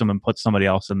replace them and put somebody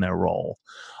else in their role.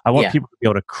 I want Yeah. people to be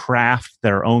able to craft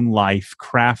their own life,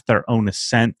 craft their own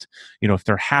ascent. If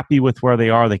they're happy with where they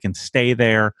are, they can stay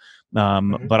there.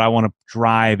 Hmm. But I want to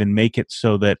drive and make it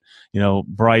so that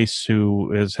Bryce,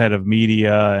 who is head of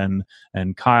media,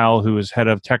 and Kyle, who is head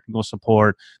of technical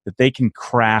support, that they can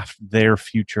craft their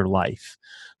future life.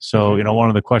 So Hmm. one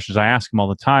of the questions I ask them all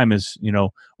the time is,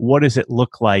 what does it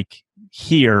look like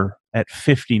here at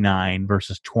 59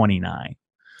 versus 29?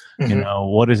 Hmm.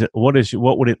 What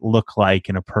would it look like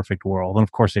in a perfect world? And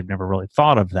of course they've never really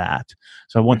thought of that,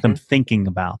 so I want them Hmm. thinking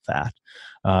about that.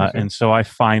 Hmm. And so I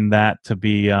find that to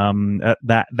be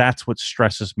that's what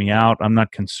stresses me out. I'm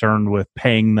not concerned with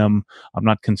paying them. I'm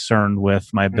not concerned with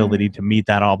my ability Mm. to meet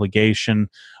that obligation.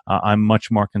 I'm much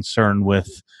more concerned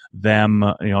with them,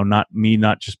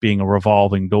 not just being a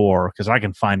revolving door, because I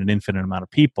can find an infinite amount of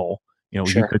people. You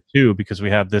Sure. could too, because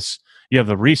you have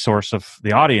the resource of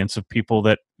the audience of people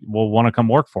that will want to come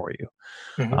work for you.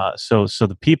 Hmm. So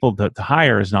the people that to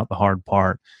hire is not the hard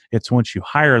part. It's once you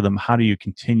hire them, how do you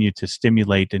continue to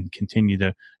stimulate and continue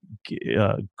to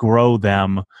grow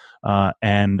them?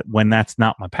 And when that's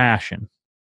not my passion,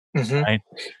 Hmm. right?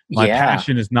 My Yeah.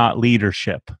 passion is not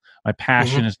leadership. My Hmm.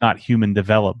 passion is not human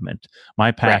development. My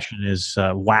Right. passion is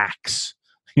wax.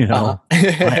 You Uh-huh.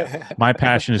 know, my my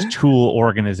passion is tool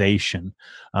organization,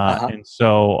 Uh-huh. and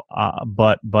so,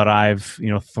 but I've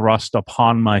thrust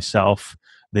upon myself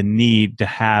the need to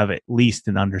have at least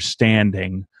an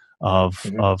understanding of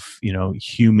Hmm. of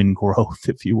human growth,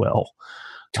 if you will,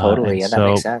 Totally. and Yeah, that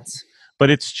makes so sense. but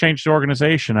it's changed the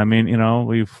organization. I mean,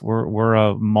 we're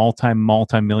a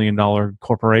multi-million dollar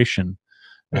corporation,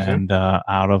 Hmm. and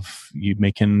out of you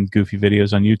making goofy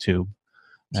videos on YouTube,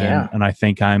 and Yeah, and I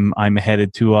think I'm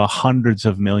headed to a hundreds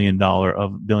of billions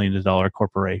of dollar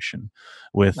corporation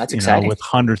with that's exciting. with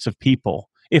hundreds of people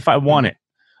if I want Hmm. it.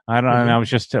 I don't. And Hmm. I was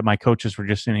just my coaches were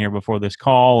just in here before this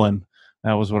call, and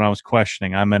that was what I was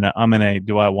questioning. I'm in a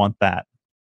do I want that?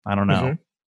 I don't know.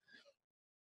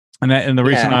 Hmm. And the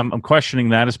reason Yeah. I'm questioning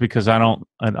that is because I don't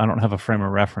have a frame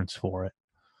of reference for it.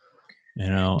 You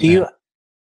know, Do you,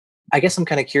 I guess I'm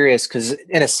kind of curious because,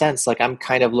 in a sense, like I'm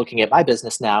kind of looking at my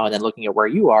business now and then looking at where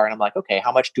you are. And I'm like, okay,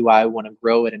 how much do I want to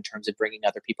grow it in terms of bringing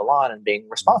other people on and being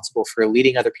responsible for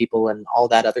leading other people and all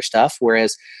that other stuff?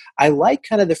 Whereas I like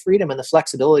kind of the freedom and the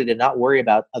flexibility to not worry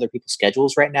about other people's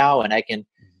schedules right now. And I can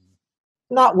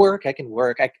not work, I can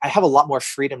work. I have a lot more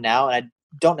freedom now, and I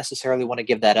don't necessarily want to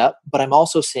give that up. But I'm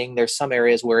also seeing there's some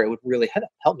areas where it would really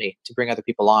help me to bring other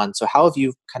people on. So how have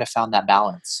you kind of found that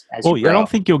balance as well, you I don't grow?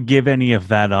 think you'll give any of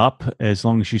that up as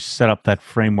long as you set up that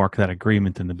framework, that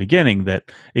agreement in the beginning.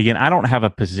 That again, I don't have a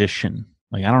position,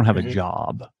 like I don't have a Hmm.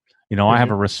 job. I have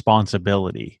Hmm. a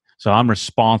responsibility. So I'm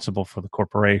responsible for the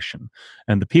corporation,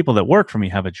 and the people that work for me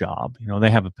have a job. They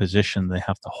have a position they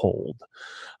have to hold.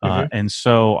 Hmm. And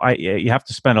so you have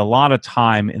to spend a lot of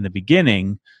time in the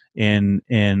beginning in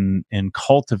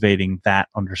cultivating that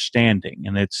understanding,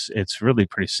 and it's really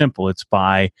pretty simple. It's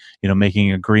by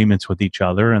making agreements with each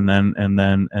other, and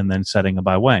then setting a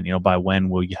by when. By when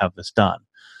will you have this done?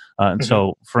 And Hmm.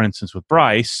 so, for instance, with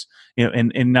Bryce,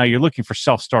 and now you're looking for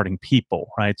self-starting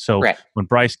people, right? So Right. when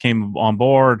Bryce came on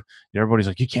board, everybody's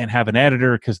like, you can't have an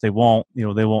editor because they won't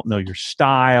know your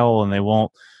style, and they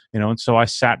won't, and so I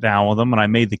sat down with them and I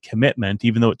made the commitment,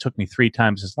 even though it took me 3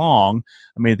 times as long.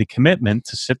 I made the commitment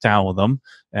to sit down with them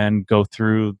and go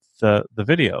through the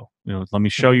video. Let me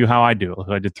show Hmm. you how I do it.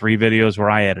 I did 3 videos where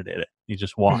I edited it. You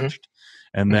just Hmm. watched,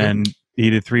 and Hmm. then He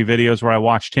did 3 videos where I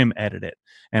watched him edit it.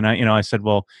 And I said,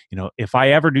 well, if I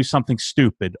ever do something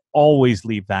stupid, always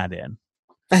leave that in.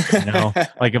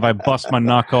 Like if I bust my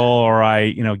knuckle or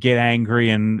I, get angry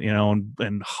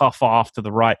and huff off to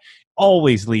the right,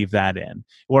 always leave that in.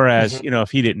 Whereas, Mhm.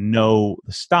 if he didn't know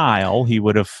the style, he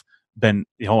would have been,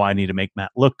 I need to make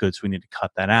Matt look good, so we need to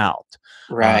cut that out.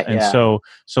 Right. And Yeah. so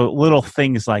little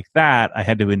things like that, I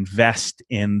had to invest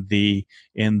in the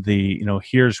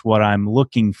here's what I'm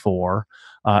looking for.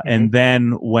 And Mhm.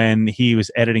 then when he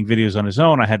was editing videos on his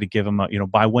own, I had to give him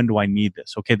by when do I need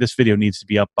this? Okay, this video needs to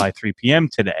be up by 3 p.m.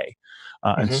 today.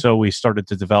 And Mhm. so we started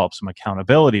to develop some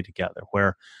accountability together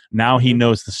where now he Mhm.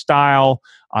 knows the style.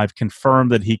 I've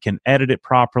confirmed that he can edit it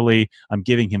properly. I'm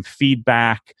giving him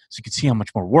feedback so you can see how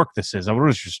much more work this is. I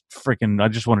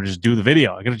just want to just do the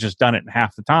video. I could have just done it in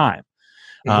half the time.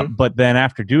 Mhm. But then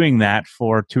after doing that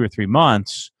for 2 or 3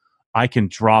 months, I can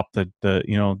drop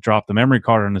drop the memory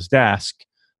card on his desk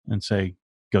and say,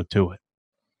 go to it.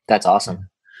 That's Yeah. awesome.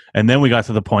 And then we got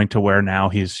to the point to where now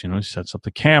he sets up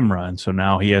the camera. And so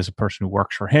now he has a person who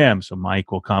works for him. So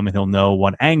Mike will come and he'll know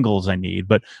what angles I need,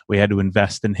 but we had to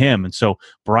invest in him. And so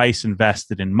Bryce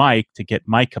invested in Mike to get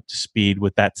Mike up to speed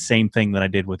with that same thing that I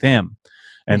did with him.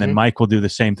 And then Mhm. Mike will do the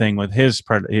same thing with his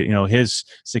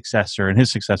successor and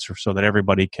his successor so that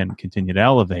everybody can continue to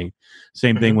elevate.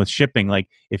 Same thing Mhm. with shipping. Like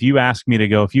if you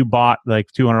bought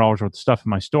like $200 worth of stuff in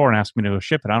my store and asked me to go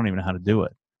ship it, I don't even know how to do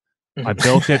it. I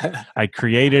built it. Mhm. I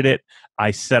created it.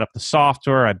 I set up the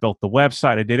software. I built the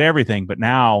website. I did everything. But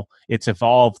now it's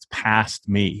evolved past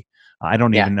me. I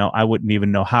don't Yeah. even know. I wouldn't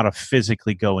even know how to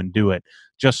physically go and do it.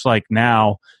 Just like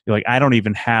now, like I don't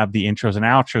even have the intros and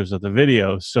outros of the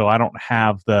videos. So I don't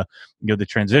have the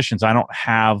transitions. I don't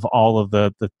have all of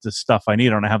the stuff I need.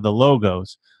 I don't have the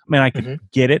logos. I mean, I could Mhm.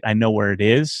 get it. I know where it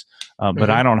is, but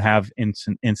I Mhm. don't have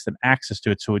instant access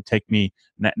to it. So it would take me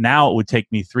now. It would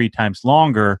take me 3 times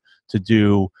longer to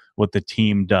do what the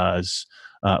team does.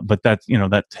 But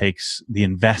that takes the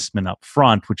investment up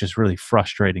front, which is really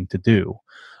frustrating to do.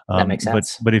 That makes But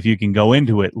sense. but if you can go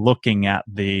into it looking at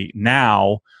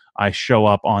now, I show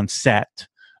up on set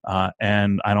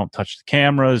and I don't touch the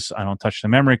cameras, I don't touch the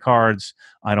memory cards,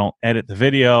 I don't edit the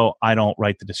video, I don't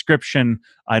write the description,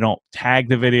 I don't tag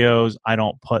the videos, I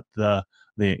don't put the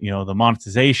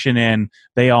monetization in.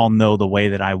 They all know the way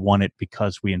that I want it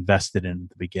because we invested in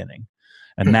the beginning,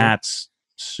 and Mhm. that's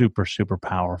super super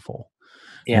powerful.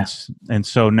 and Yeah. and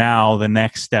so now the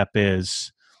next step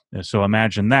is, so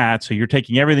imagine that, so you're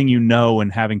taking everything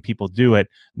and having people do it.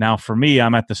 Now for me,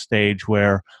 I'm at the stage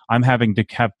where I'm having to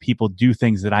have people do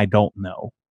things that I don't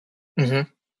know, Mhm.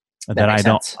 That that I makes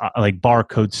don't sense. like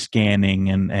barcode scanning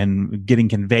and getting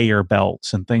conveyor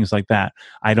belts and things like that.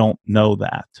 I don't know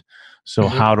that. So Mhm.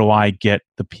 how do I get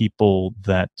the people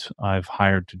that I've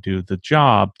hired to do the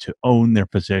job to own their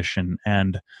position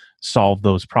and solve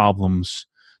those problems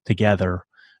together,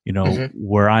 Mhm.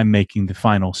 where I'm making the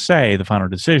final say, the final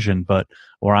decision, but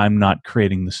where I'm not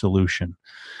creating the solution.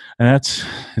 And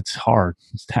it's hard.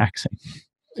 It's taxing.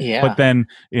 But Yeah. then,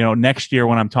 next year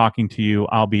when I'm talking to you,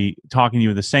 I'll be talking to you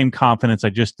with the same confidence I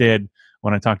just did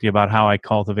when I talked to you about how I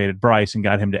cultivated Bryce and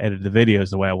got him to edit the videos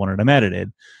the way I wanted them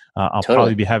edited. I'll probably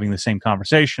Totally. be having the same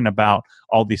conversation about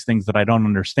all these things that I don't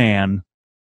understand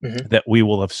Mhm. that we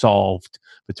will have solved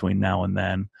between now and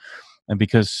then. And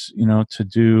because, to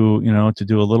do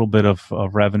a little bit of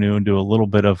revenue and do a little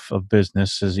bit of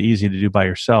business is easy to do by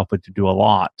yourself, but to do a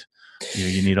lot,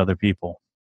 you need other people.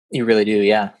 You really do.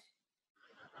 Yeah.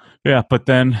 Yeah, but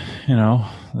then,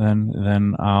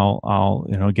 then I'll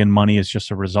again, money is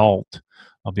just a result.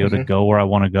 I'll be able to Mhm. go where I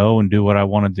want to go and do what I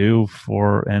want to do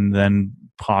and then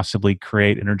possibly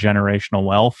create intergenerational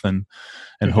wealth, and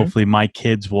Mhm. hopefully my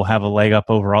kids will have a leg up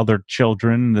over other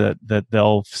children, that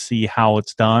they'll see how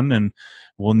it's done, and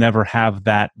we'll never have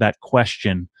that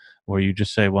question where you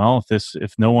just say, well,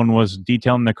 if no one was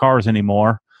detailing the cars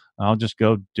anymore, I'll just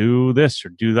go do this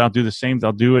or I'll do the same.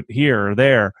 I'll do it here or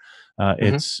there.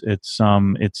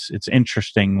 Mhm. It's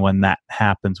interesting when that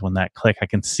happens, when that click. I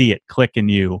can see it click in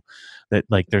you, that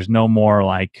like there's no more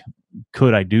like,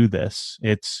 could I do this?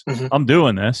 It's, Mhm. I'm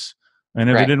doing this, and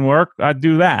if it Right. didn't work, I'd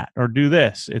do that or do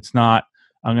this. It's not,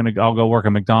 I'll go work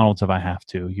at McDonald's if I have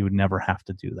to. You would never have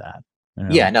to do that.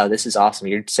 Yeah, no, this is awesome.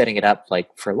 You're setting it up like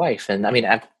for life. And I mean,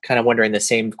 I'm kind of wondering the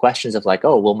same questions of like,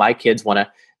 oh, will my kids want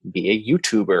to be a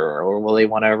YouTuber, or will they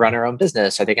want to run their own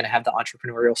business? Are they going to have the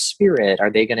entrepreneurial spirit?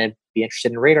 Are they going to be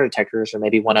interested in radar detectors, or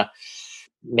maybe want to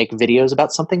make videos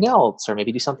about something else, or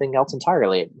maybe do something else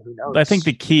entirely. Who I think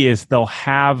the knows? key is they'll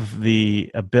have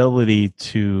the ability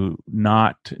to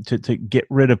not to get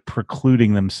rid of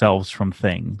precluding themselves from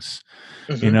things.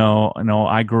 Mm-hmm.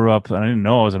 I grew up, I didn't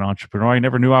know I was an entrepreneur. I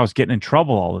never knew I was getting in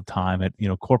trouble all the time at,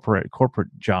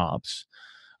 corporate jobs.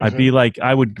 I'd Mm-hmm. be like,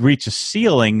 I would reach a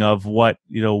ceiling of what,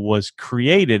 was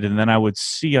created, and then I would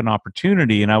see an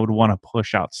opportunity and I would want to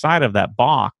push outside of that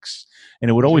box,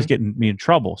 and it would always Mm-hmm. get me in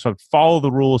trouble. So I'd follow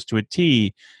the rules to a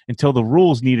T until the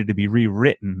rules needed to be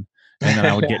rewritten, and then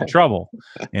I would get in trouble,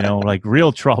 like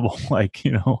real trouble, like,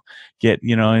 and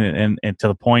to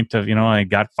the point of, I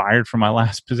got fired from my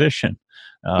last position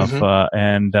of,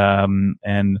 Mm-hmm.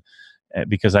 and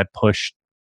because I pushed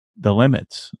the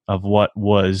limits of what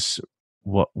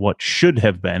should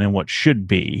have been and what should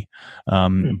be,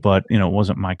 but it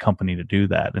wasn't my company to do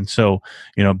that. And so,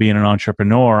 being an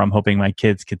entrepreneur, I'm hoping my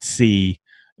kids could see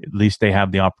at least they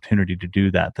have the opportunity to do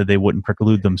that they wouldn't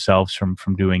preclude themselves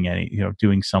from doing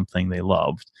doing something they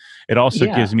loved. It also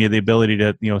Yeah. gives me the ability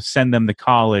to send them to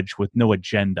college with no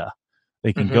agenda.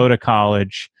 They can Mm-hmm. go to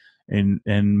college and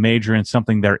major in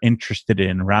something they're interested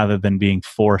in, rather than being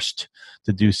forced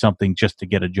to do something just to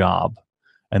get a job.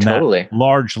 And that Totally.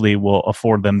 largely will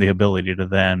afford them the ability to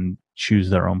then choose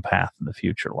their own path in the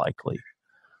future, likely.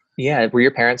 Yeah. Were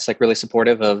your parents like really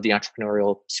supportive of the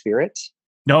entrepreneurial spirit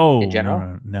in No, no, general?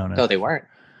 no, no, no. No, they weren't.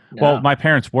 Well, No. my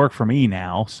parents work for me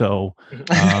now, so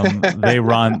they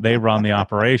run the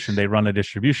operation. They run a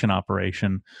distribution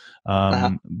operation,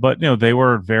 Uh-huh. but they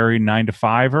were very 9 to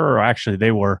 5, or actually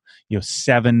they were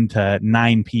 7 to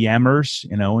 9 p.m.ers,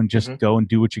 and just Mm-hmm. go and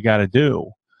do what you got to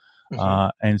do.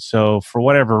 Mm-hmm. And so, for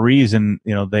whatever reason,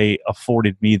 they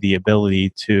afforded me the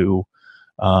ability to,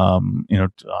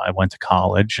 I went to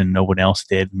college and no one else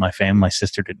did. My family, my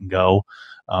sister didn't go,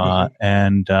 Mm-hmm.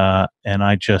 and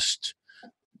I just,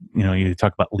 you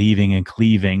talk about leaving and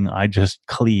cleaving. I just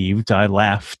cleaved. I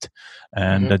left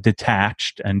and Mm-hmm.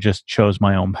 detached and just chose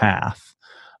my own path.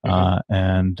 Mm-hmm.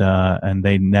 And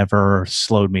they never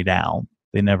slowed me down.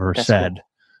 They never That's said,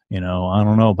 cool. I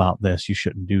don't know about this. You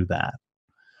shouldn't do that.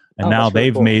 And Oh, now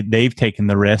that's really cool. they've taken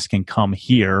the risk and come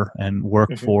here and work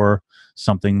Mm-hmm. for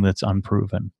something that's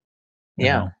unproven. You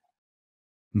Yeah. know,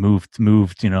 moved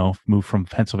from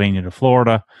Pennsylvania to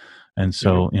Florida, and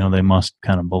Mm-hmm. so they must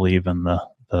kind of believe in the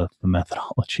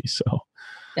methodology. So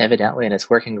Evidently, and it's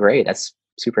working great. That's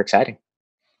super exciting.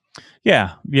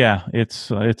 yeah,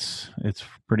 it's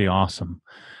pretty awesome.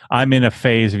 I'm in a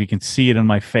phase, if you can see it in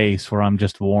my face, where I'm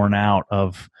just worn out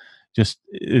of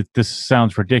this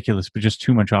sounds ridiculous, but just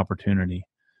too much opportunity.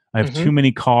 I have Mm-hmm. too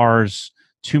many cars,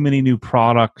 too many new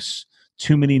products,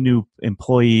 too many new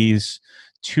employees,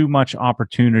 too much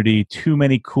opportunity, too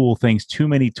many cool things, too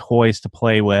many toys to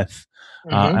play with,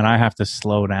 Mm-hmm. and I have to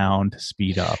slow down to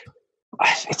speed up.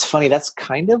 It's funny. That's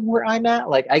kind of where I'm at.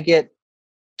 Like, I get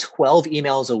 12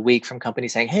 emails a week from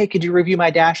companies saying, "Hey, could you review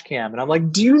my dash cam?" And I'm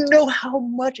like, "Do you know how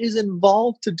much is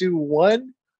involved to do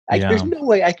one? There's Yeah. no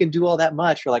way I can do all that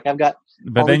much." Or like, I've got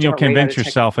But all these then you'll different radar convince detectors.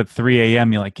 yourself at 3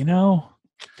 a.m. You're like, I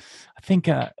think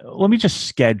let me just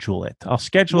schedule it. I'll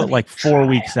schedule Let it like me 4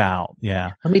 weeks out.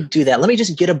 Yeah. let me do that. Let me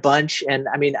just get a bunch. And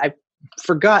I mean, I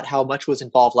forgot how much was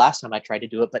involved last time I tried to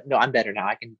do it, but no, I'm better now.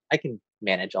 I can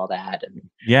manage all that. And I mean,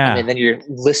 Yeah. then your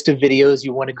list of videos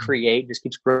you want to create just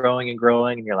keeps growing and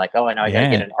growing. And you're like, oh, I know I got to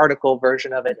get Yeah. an article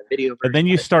version of it, a video And version then of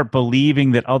you it. start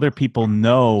believing that other people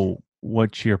know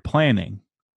what you're planning,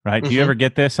 right? Do you Mm-hmm. ever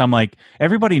get this? I'm like,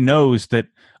 everybody knows that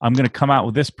I'm going to come out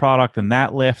with this product and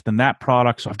that lift and that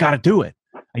product. So I've got to do it.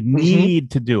 I Mm-hmm.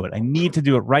 need to do it. I need to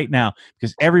do it right now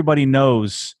because everybody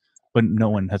knows, but no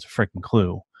one has a freaking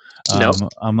clue.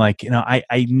 Nope. I'm like,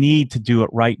 I need to do it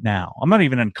right now. I'm not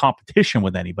even in competition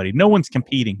with anybody. No one's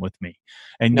competing with me.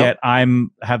 And Nope. yet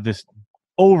have this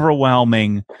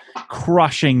overwhelming,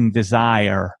 crushing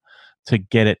desire to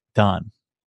get it done,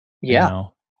 you Yeah.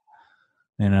 know,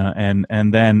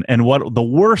 and what the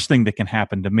worst thing that can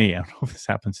happen to me, I don't know if this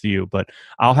happens to you, but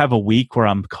I'll have a week where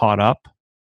I'm caught up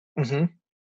Mm-hmm.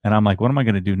 and I'm like, what am I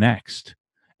going to do next?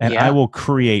 And I Yeah. will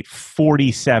create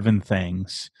 47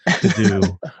 things to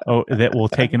do that will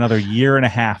take another year and a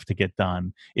half to get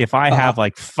done if I Uh-huh. have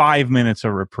like 5 minutes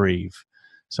of reprieve.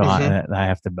 So Mm-hmm. I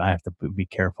have to be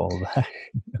careful of that.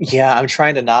 Yeah, I'm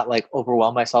trying to not like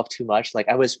overwhelm myself too much. Like,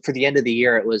 I was for the end of the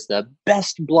year, it was the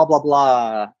best blah blah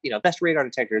blah, best radar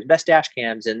detectors, best dash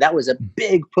cams, and that was a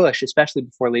big push, especially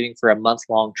before leaving for a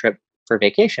month-long trip for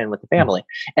vacation with the family.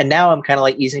 And now I'm kind of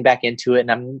like easing back into it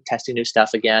and I'm testing new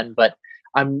stuff again, but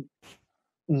I'm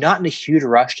not in a huge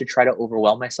rush to try to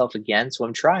overwhelm myself again. So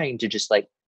I'm trying to just like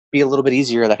be a little bit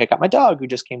easier. Like, I got my dog who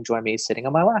just came join me sitting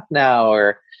on my lap now,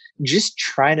 or just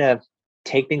trying to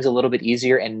take things a little bit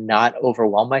easier and not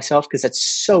overwhelm myself, because that's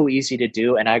so easy to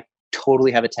do. And I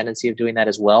totally have a tendency of doing that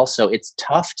as well. So it's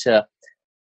tough to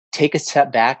take a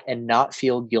step back and not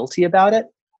feel guilty about it,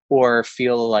 or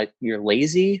feel like you're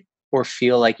lazy, or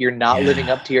feel like you're not living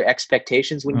Yeah. up to your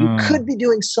expectations when you Mm. could be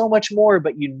doing so much more,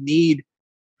 but you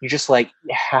just like,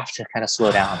 you have to kind of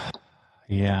slow down.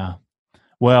 Yeah. Yeah.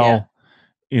 Well,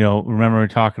 remember we were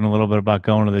talking a little bit about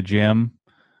going to the gym?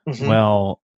 Hmm.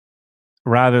 Well,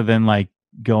 rather than like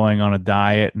going on a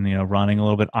diet and, running a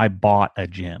little bit, I bought a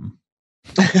gym.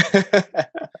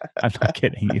 I'm not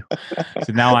kidding you.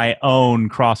 So now I own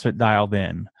CrossFit Dialed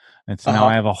In. And so now I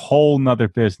Uh-huh. have a whole nother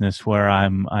business where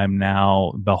I'm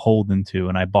now beholden to,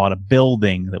 and I bought a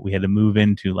building that we had to move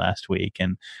into last week,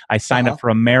 and I signed up Uh-huh. for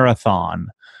a marathon.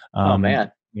 Oh Um,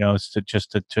 man, it's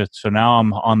to so now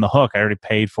I'm on the hook. I already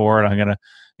paid for it. I'm gonna,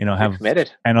 you're have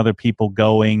committed. 10 other people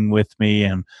going with me,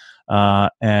 and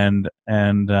and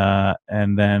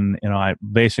then I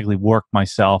basically worked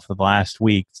myself the last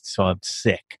week, so I'm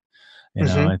sick.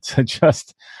 Hmm. It's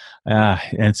just,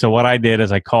 and so what I did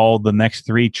is I called the next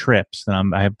 3 trips that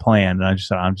I have planned, and I just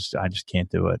said, I just can't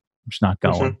do it. I'm just not Hmm.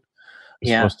 going. I'm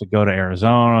Yeah. supposed to go to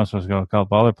Arizona. I'm supposed to go to a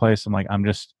couple other places. I'm like, I'm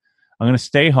going to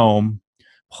stay home,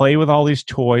 play with all these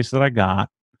toys that I got,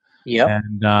 Yep.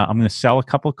 and I'm going to sell a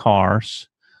couple of cars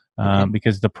Hmm.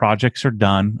 because the projects are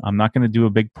done. I'm not going to do a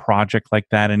big project like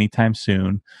that anytime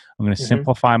soon. I'm going to Hmm.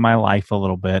 simplify my life a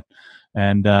little bit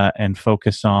and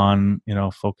focus on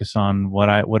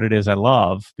what it is I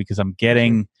love, because I'm Hmm.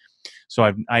 getting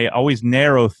so I always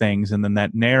narrow things, and then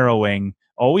that narrowing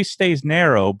always stays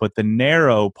narrow, but the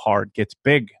narrow part gets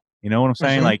big. You know what I'm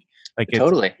saying? Hmm. Like it's,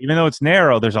 Totally. even though it's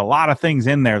narrow, there's a lot of things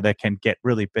in there that can get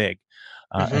really big.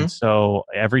 And Hmm. so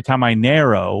every time I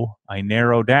narrow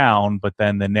down, but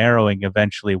then the narrowing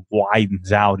eventually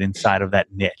widens out inside of that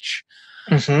niche.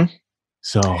 Hmm.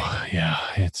 So yeah,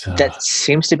 it's That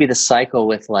seems to be the cycle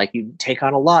with, like, you take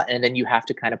on a lot and then you have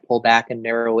to kind of pull back and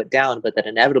narrow it down, but then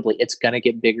inevitably it's going to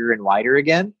get bigger and wider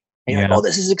again. And you're like, yeah, oh,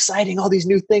 this is exciting. All these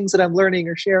new things that I'm learning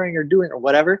or sharing or doing or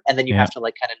whatever. And then you yeah. have to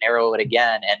like kind of narrow it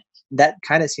again. And that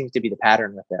kind of seems to be the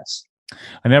pattern with this.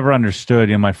 I never understood.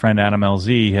 My friend Adam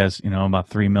LZ has about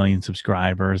 3 million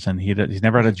subscribers, and he's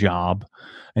never had a job,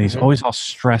 and he's Hmm. always all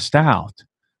stressed out.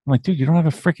 I'm like, dude, you don't have a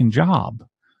freaking job.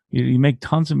 You make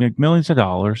millions of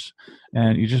dollars,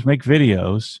 and you just make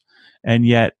videos, and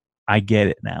yet I get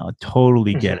it now. I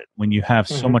totally Hmm. get it. When you have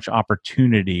so Hmm. much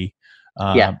opportunity,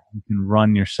 Yeah. you can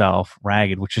run yourself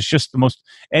ragged, which is just the most.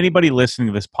 Anybody listening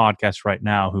to this podcast right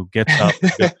now who gets up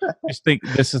and just think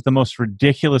this is the most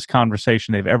ridiculous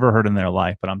conversation they've ever heard in their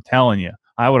life. But I'm telling you,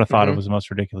 I would have thought it Hmm. was the most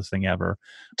ridiculous thing ever.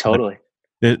 But Totally.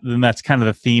 then that's kind of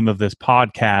the theme of this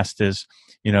podcast is,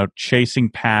 chasing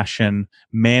passion,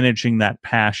 managing that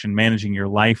passion, managing your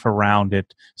life around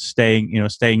it, staying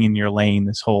in your lane.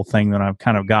 This whole thing that I've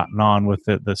kind of gotten on with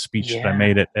the speech that I Yeah.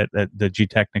 made at the G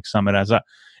Technic Summit.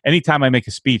 Anytime I make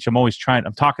a speech, I'm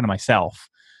talking to myself,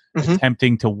 Hmm.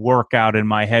 attempting to work out in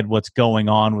my head what's going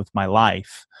on with my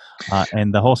life.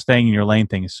 And the whole staying in your lane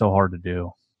thing is so hard to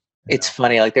do. It's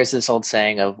funny. Like, there's this old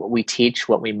saying of, we teach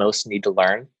what we most need to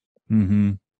learn.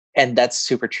 Mm-hmm. And that's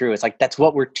super true. It's like, that's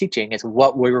what we're teaching. It's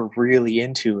what we're really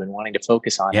into and wanting to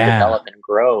focus on and Yeah. develop and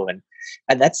grow. And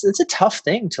it's a tough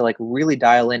thing to like really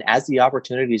dial in as the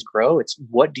opportunities grow. It's,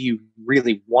 what do you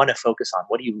really want to focus on?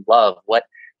 What do you love? What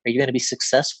are you going to be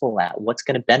successful at? What's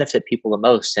going to benefit people the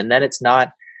most? And then it's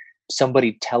not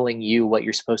somebody telling you what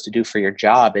you're supposed to do for your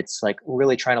job. It's like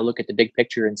really trying to look at the big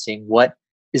picture and seeing what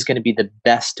is going to be the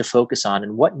best to focus on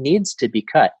and what needs to be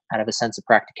cut out of a sense of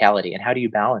practicality. And how do you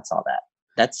balance all that?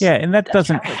 Yeah, and that That's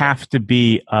doesn't challenging. have to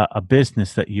be a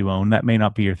business that you own. That may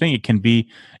not be your thing. It can be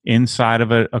inside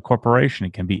of a corporation.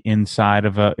 It can be inside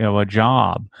of a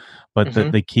job. But Hmm.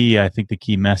 I think the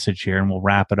key message here, and we'll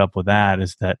wrap it up with that,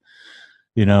 is that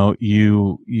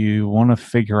you want to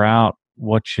figure out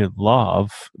what you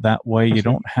love. That way, you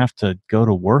Hmm. don't have to go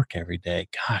to work every day.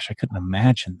 Gosh, I couldn't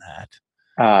imagine that.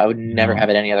 I would You never know, have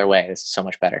it any other way. This is so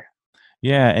much better.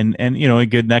 Yeah, and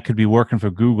again, that could be working for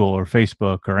Google or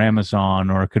Facebook or Amazon,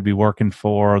 or it could be working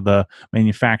for the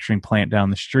manufacturing plant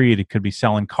down the street. It could be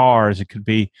selling cars. It could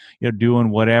be doing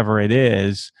whatever it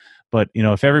is. But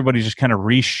if everybody just kind of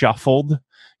reshuffled,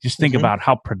 just think Hmm. about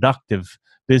how productive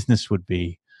business would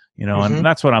be. And Hmm.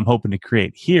 that's what I'm hoping to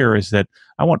create here, is that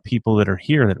I want people that are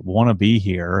here that want to be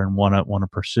here and want to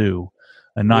pursue,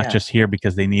 and not Yeah. just here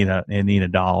because they need a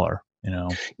dollar.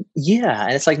 Yeah.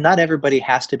 And it's like, not everybody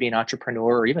has to be an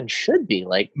entrepreneur or even should be.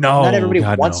 Like, not No, everybody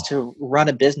God, wants no. to run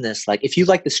a business. Like, if you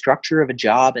like the structure of a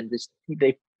job and just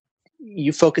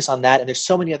you focus on that, and there's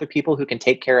so many other people who can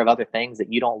take care of other things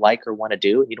that you don't like or want to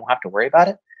do, and you don't have to worry about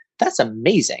it, that's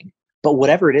amazing. But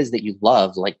whatever it is that you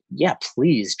love, like, yeah,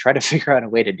 please try to figure out a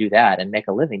way to do that and make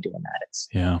a living doing that. It's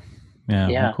Yeah. Yeah.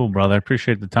 Well, yeah, cool, brother. I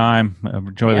appreciate the time.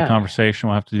 Enjoy the yeah, conversation.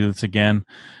 We'll have to do this again.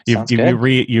 sounds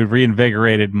good. You've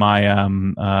reinvigorated my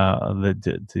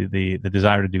the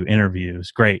desire to do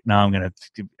interviews. Great. Now I'm going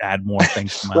to add more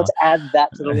things to my Let's add that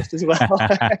to the list as well.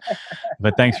 list.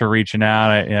 But thanks for reaching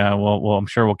out. Yeah. Well, I'm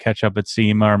sure we'll catch up at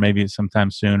SEMA or maybe sometime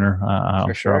sooner. I'm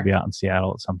For sure I'll sure. be out in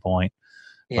Seattle at some point.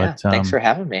 Yeah. But Thanks for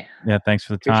having me. yeah, thanks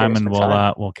for the Appreciate it. time, It's and been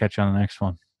fun. we'll catch you on the next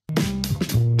one.